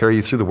just want to carry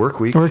you through the work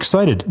week. We're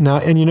excited. Now,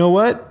 and you know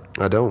what?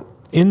 I don't.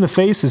 In the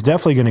Face is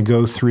definitely going to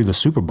go through the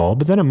Super Bowl,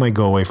 but then it might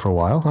go away for a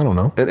while. I don't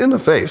know. And In the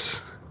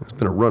Face has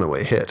been a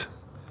runaway hit.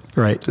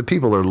 Right. The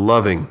people are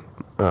loving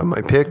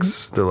my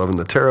picks. They're loving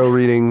the tarot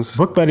readings.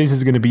 Book Buddies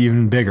is going to be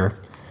even bigger,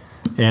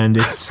 and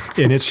it's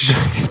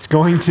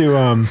going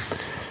to.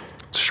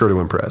 It's sure to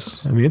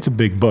impress. I mean, it's a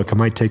big book. It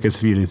might take us a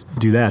few to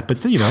do that,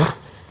 but you know.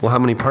 Well, how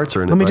many parts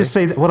are in it? Let me just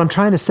say that what I'm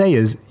trying to say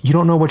is you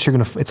don't know what you're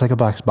going to. It's like a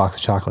box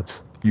of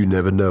chocolates. You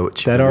never know what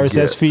that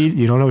RSS feed.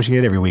 You don't know what you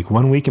get every week.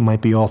 One week it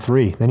might be all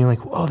three. Then you're like,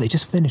 oh, they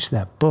just finished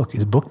that book.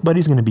 Is Book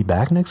Buddies going to be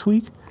back next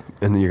week?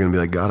 And then you're going to be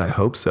like, God, I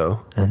hope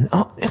so. And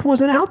it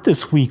wasn't out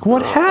this week.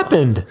 What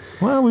happened?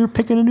 Well, we were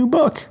picking a new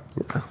book.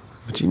 Yeah.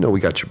 But you know we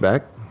got your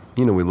back.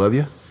 You know we love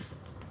you.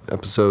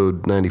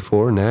 Episode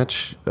 94,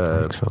 Natch.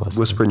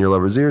 Whisper in your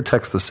lover's ear.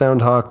 Text the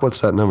Soundhawk.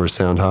 What's that number,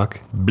 Soundhawk?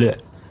 Bleh.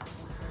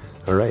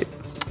 All right.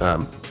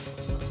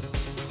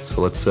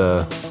 So let's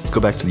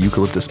go back to the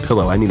eucalyptus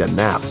pillow. I need a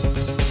nap.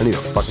 I need a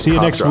fucking See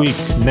you next week,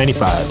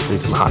 95. I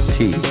need some hot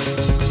tea.